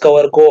फॉरेस्ट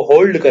कवर को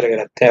होल्ड करके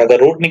रखते हैं. अगर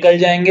रूट निकल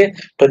जाएंगे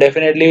तो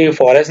डेफिनेटली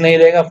फॉरेस्ट नहीं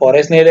रहेगा,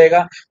 फॉरेस्ट नहीं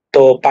रहेगा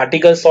तो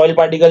पार्टिकल, सॉइल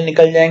पार्टिकल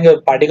निकल जाएंगे,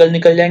 और पार्टिकल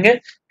निकल जाएंगे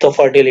तो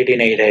फर्टिलिटी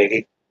नहीं रहेगी.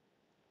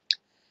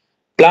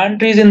 Plant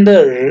trees in the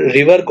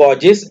river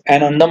गॉजेस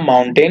and on the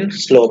mountain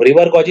slope.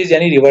 River गॉजेस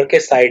यानी रिवर के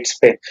साइड्स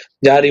पे,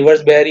 जहां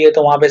रिवर्स बह रही है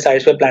तो वहां पे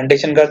साइड्स पे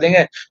प्लांटेशन कर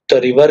देंगे. तो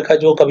रिवर का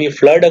जो कभी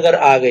फ्लड अगर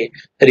आ गई,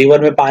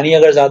 रिवर में पानी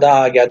अगर ज्यादा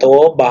आ गया, तो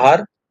वो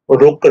बाहर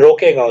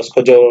रोकेगा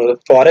उसको. जो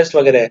फॉरेस्ट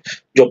वगैरह है,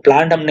 जो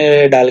प्लांट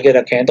हमने डाल के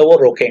रखे हैं, तो वो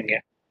रोकेंगे.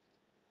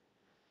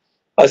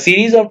 A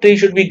series of trees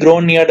should be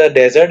grown near the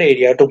desert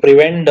area to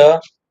prevent the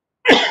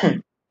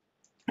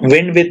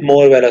wind with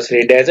more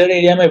velocity. Desert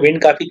area में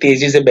विंड काफी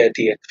तेजी से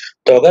बहती है,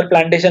 तो अगर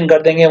प्लांटेशन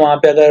कर देंगे वहां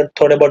पे, अगर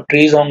थोड़े बहुत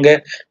ट्रीज होंगे,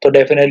 तो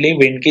डेफिनेटली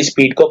विंड की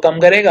स्पीड को कम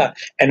करेगा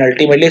एंड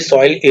अल्टीमेटली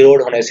सॉइल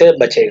इरोड होने से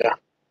बचेगा.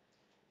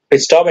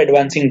 Stop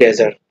advancing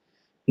desert.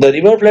 The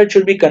river flood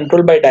should be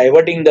controlled by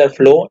diverting their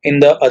flow in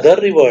the other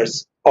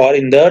rivers or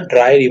in the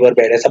dry river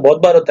bed. ऐसा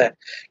बहुत बार होता है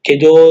कि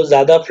जो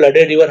ज्यादा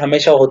फ्लडेड रिवर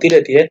हमेशा होती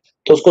रहती है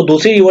तो उसको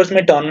दूसरी रिवर्स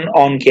में टर्न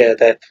ऑन किया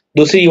जाता है,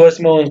 दूसरी रिवर्स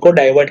में उनको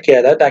डाइवर्ट किया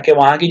जाता है ताकि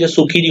वहां की जो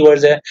सूखी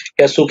रिवर्स है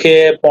या सूखे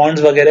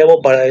पॉन्ड्स वगैरह वो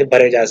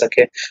भरे जा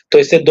सके। तो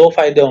इससे दो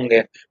फायदे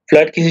होंगे,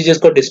 फ्लड किसी चीज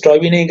को डिस्ट्रॉय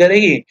भी नहीं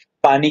करेगी,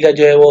 पानी का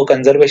जो है वो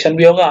कंजर्वेशन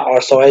भी होगा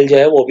और सॉइल जो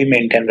है वो भी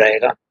मेंटेन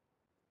रहेगा।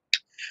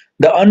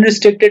 The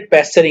unrestricted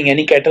pasturing,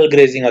 any cattle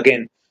grazing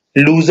again,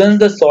 loosens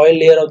the soil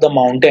layer of the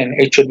mountain.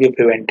 It should be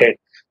prevented.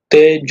 तो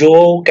जो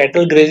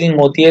कैटल ग्रेजिंग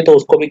होती है तो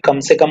उसको भी कम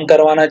से कम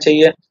करवाना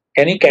चाहिए,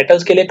 यानी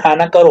कैटल्स के लिए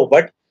खाना करो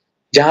बट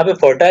जहां पे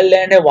फर्टाइल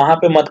लैंड है वहां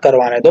पे मत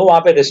करवाने दो,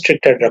 वहां पे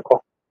रिस्ट्रिक्टेड रखो।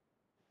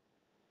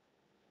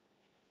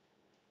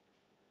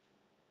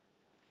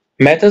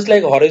 Methods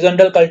like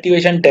horizontal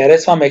cultivation,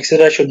 terrace farm,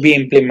 etc. should be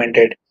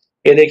implemented.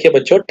 ये देखिए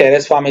बच्चों,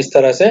 टेरेस फार्म इस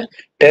तरह से,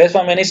 टेरेस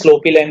फार्म यानी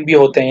स्लोपी लैंड भी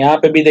होते हैं, यहाँ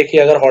पे भी देखिए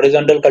अगर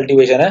हॉरिजॉन्टल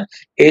कल्टीवेशन है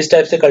इस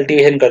टाइप से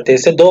कल्टीवेशन करते हैं,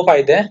 इससे दो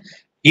फायदे हैं।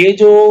 ये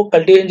जो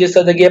कल्टीवेशन जिस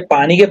तरह से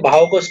पानी के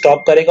बहाव को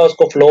स्टॉप करेगा,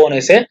 उसको फ्लो होने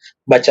से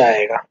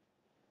बचाएगा।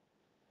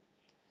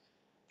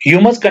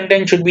 Humus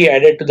content should be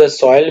added to the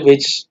soil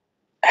which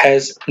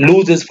has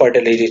loose is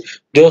fertility.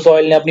 जो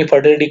सॉइल ने अपनी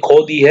फर्टिलिटी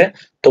खो दी है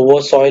तो वो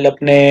सॉइल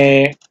अपने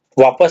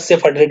वापस से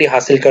फर्टिलिटी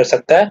हासिल कर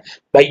सकता है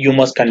बाय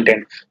ह्यूमस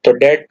कंटेंट। तो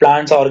डेड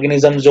प्लांट्स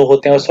ऑर्गेनिजम्स जो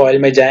होते हैं वो सॉइल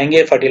में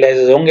जाएंगे,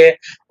 फर्टिलाइजर्स होंगे,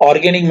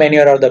 organic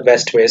manure are the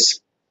best veg.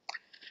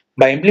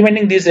 By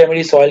implementing these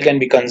remedies, soil can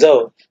be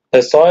conserved.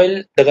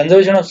 The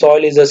conservation of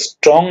soil is a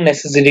strong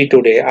necessity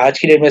today. आज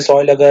की डेट में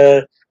सॉइल अगर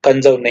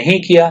कंजर्व नहीं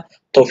किया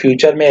तो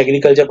फ्यूचर में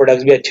एग्रीकल्चर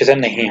प्रोडक्ट्स भी अच्छे से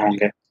नहीं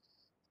होंगे।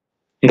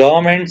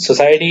 Government,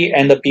 society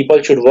and the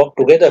people should work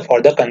together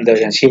for the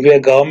conservation. सिर्फ ये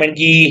गवर्नमेंट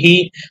की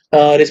ही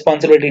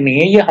रिस्पॉन्सिबिलिटी नहीं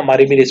है, ये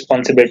हमारी भी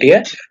रिस्पॉन्सिबिलिटी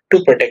है to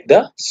protect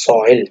the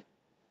soil.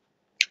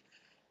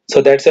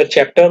 So that's a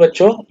chapter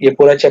बच्चों, ये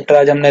पूरा चैप्टर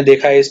आज हमने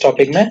देखा है इस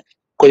टॉपिक में।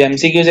 कुछ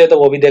एमसीक्यूज है तो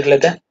वो भी देख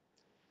लेते हैं।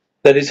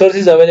 The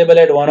resources available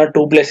at one और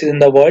to places in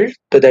the world,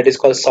 तो दैट इज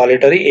कॉल्ड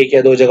सॉलिटरी, एक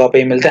या दो जगह पे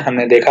ही मिलते हैं,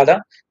 हमने देखा था,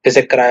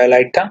 जैसे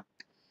क्रायोलाइट था।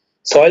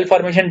 Soil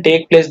formation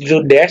take place due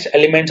dash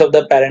elements of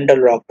the parental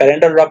rock.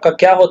 Parental rock का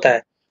क्या होता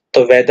है,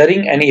 तो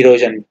वेदरिंग एंड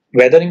इरोजन।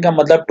 वेदरिंग का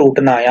मतलब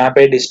टूटना, यहाँ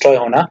पे डिस्ट्रॉय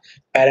होना,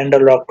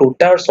 पेरेंटल रॉक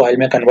टूटता है और सॉइल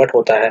में कन्वर्ट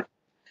होता है।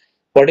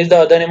 What is the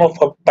other name of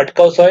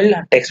पटकाव soil,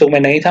 text book में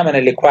नहीं था,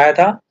 मैंने लिखवाया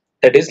था,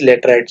 that is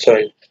laterite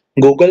soil.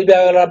 Google पे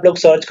अगर आप लोग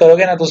सर्च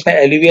करोगे ना तो उसमें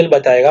एलुवियल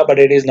बताएगा, but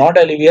it is not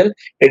alluvial,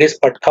 it is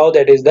पटकाव,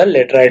 that is the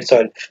laterite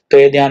soil. तो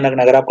ये ध्यान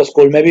रखना, अगर आपको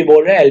स्कूल में भी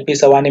बोल रहे हैं, एलपी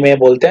सवानी में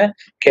बोलते हैं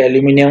कि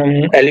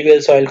एल्यूमिनियम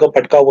एलुवियल सॉइल को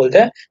पटकाव बोलते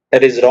हैं,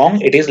 that is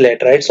wrong, it is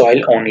laterite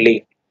soil only.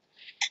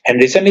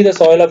 And recently the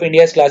soil of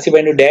India is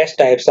classified into dash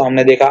types, तो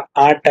हमने देखा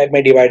 8 टाइप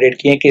में डिवाइडेड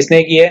किए,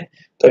 किसने किए,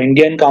 तो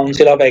Indian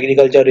council of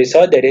agriculture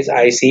research, that is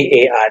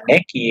ICAR ने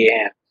किए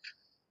हैं।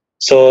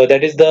 So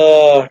that is the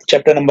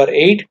chapter number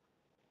 8.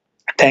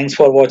 Thanks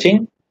for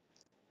watching.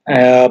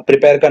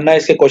 Prepare करना,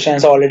 इसके क्वेश्चन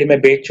आंसर ऑलरेडी मैं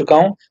भेज चुका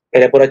हूँ,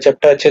 पहले पूरा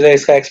चैप्टर अच्छे से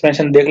इसका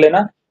एक्सप्लेनेशन देख लेना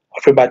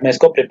और फिर बाद में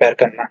इसको प्रिपेयर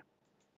करना।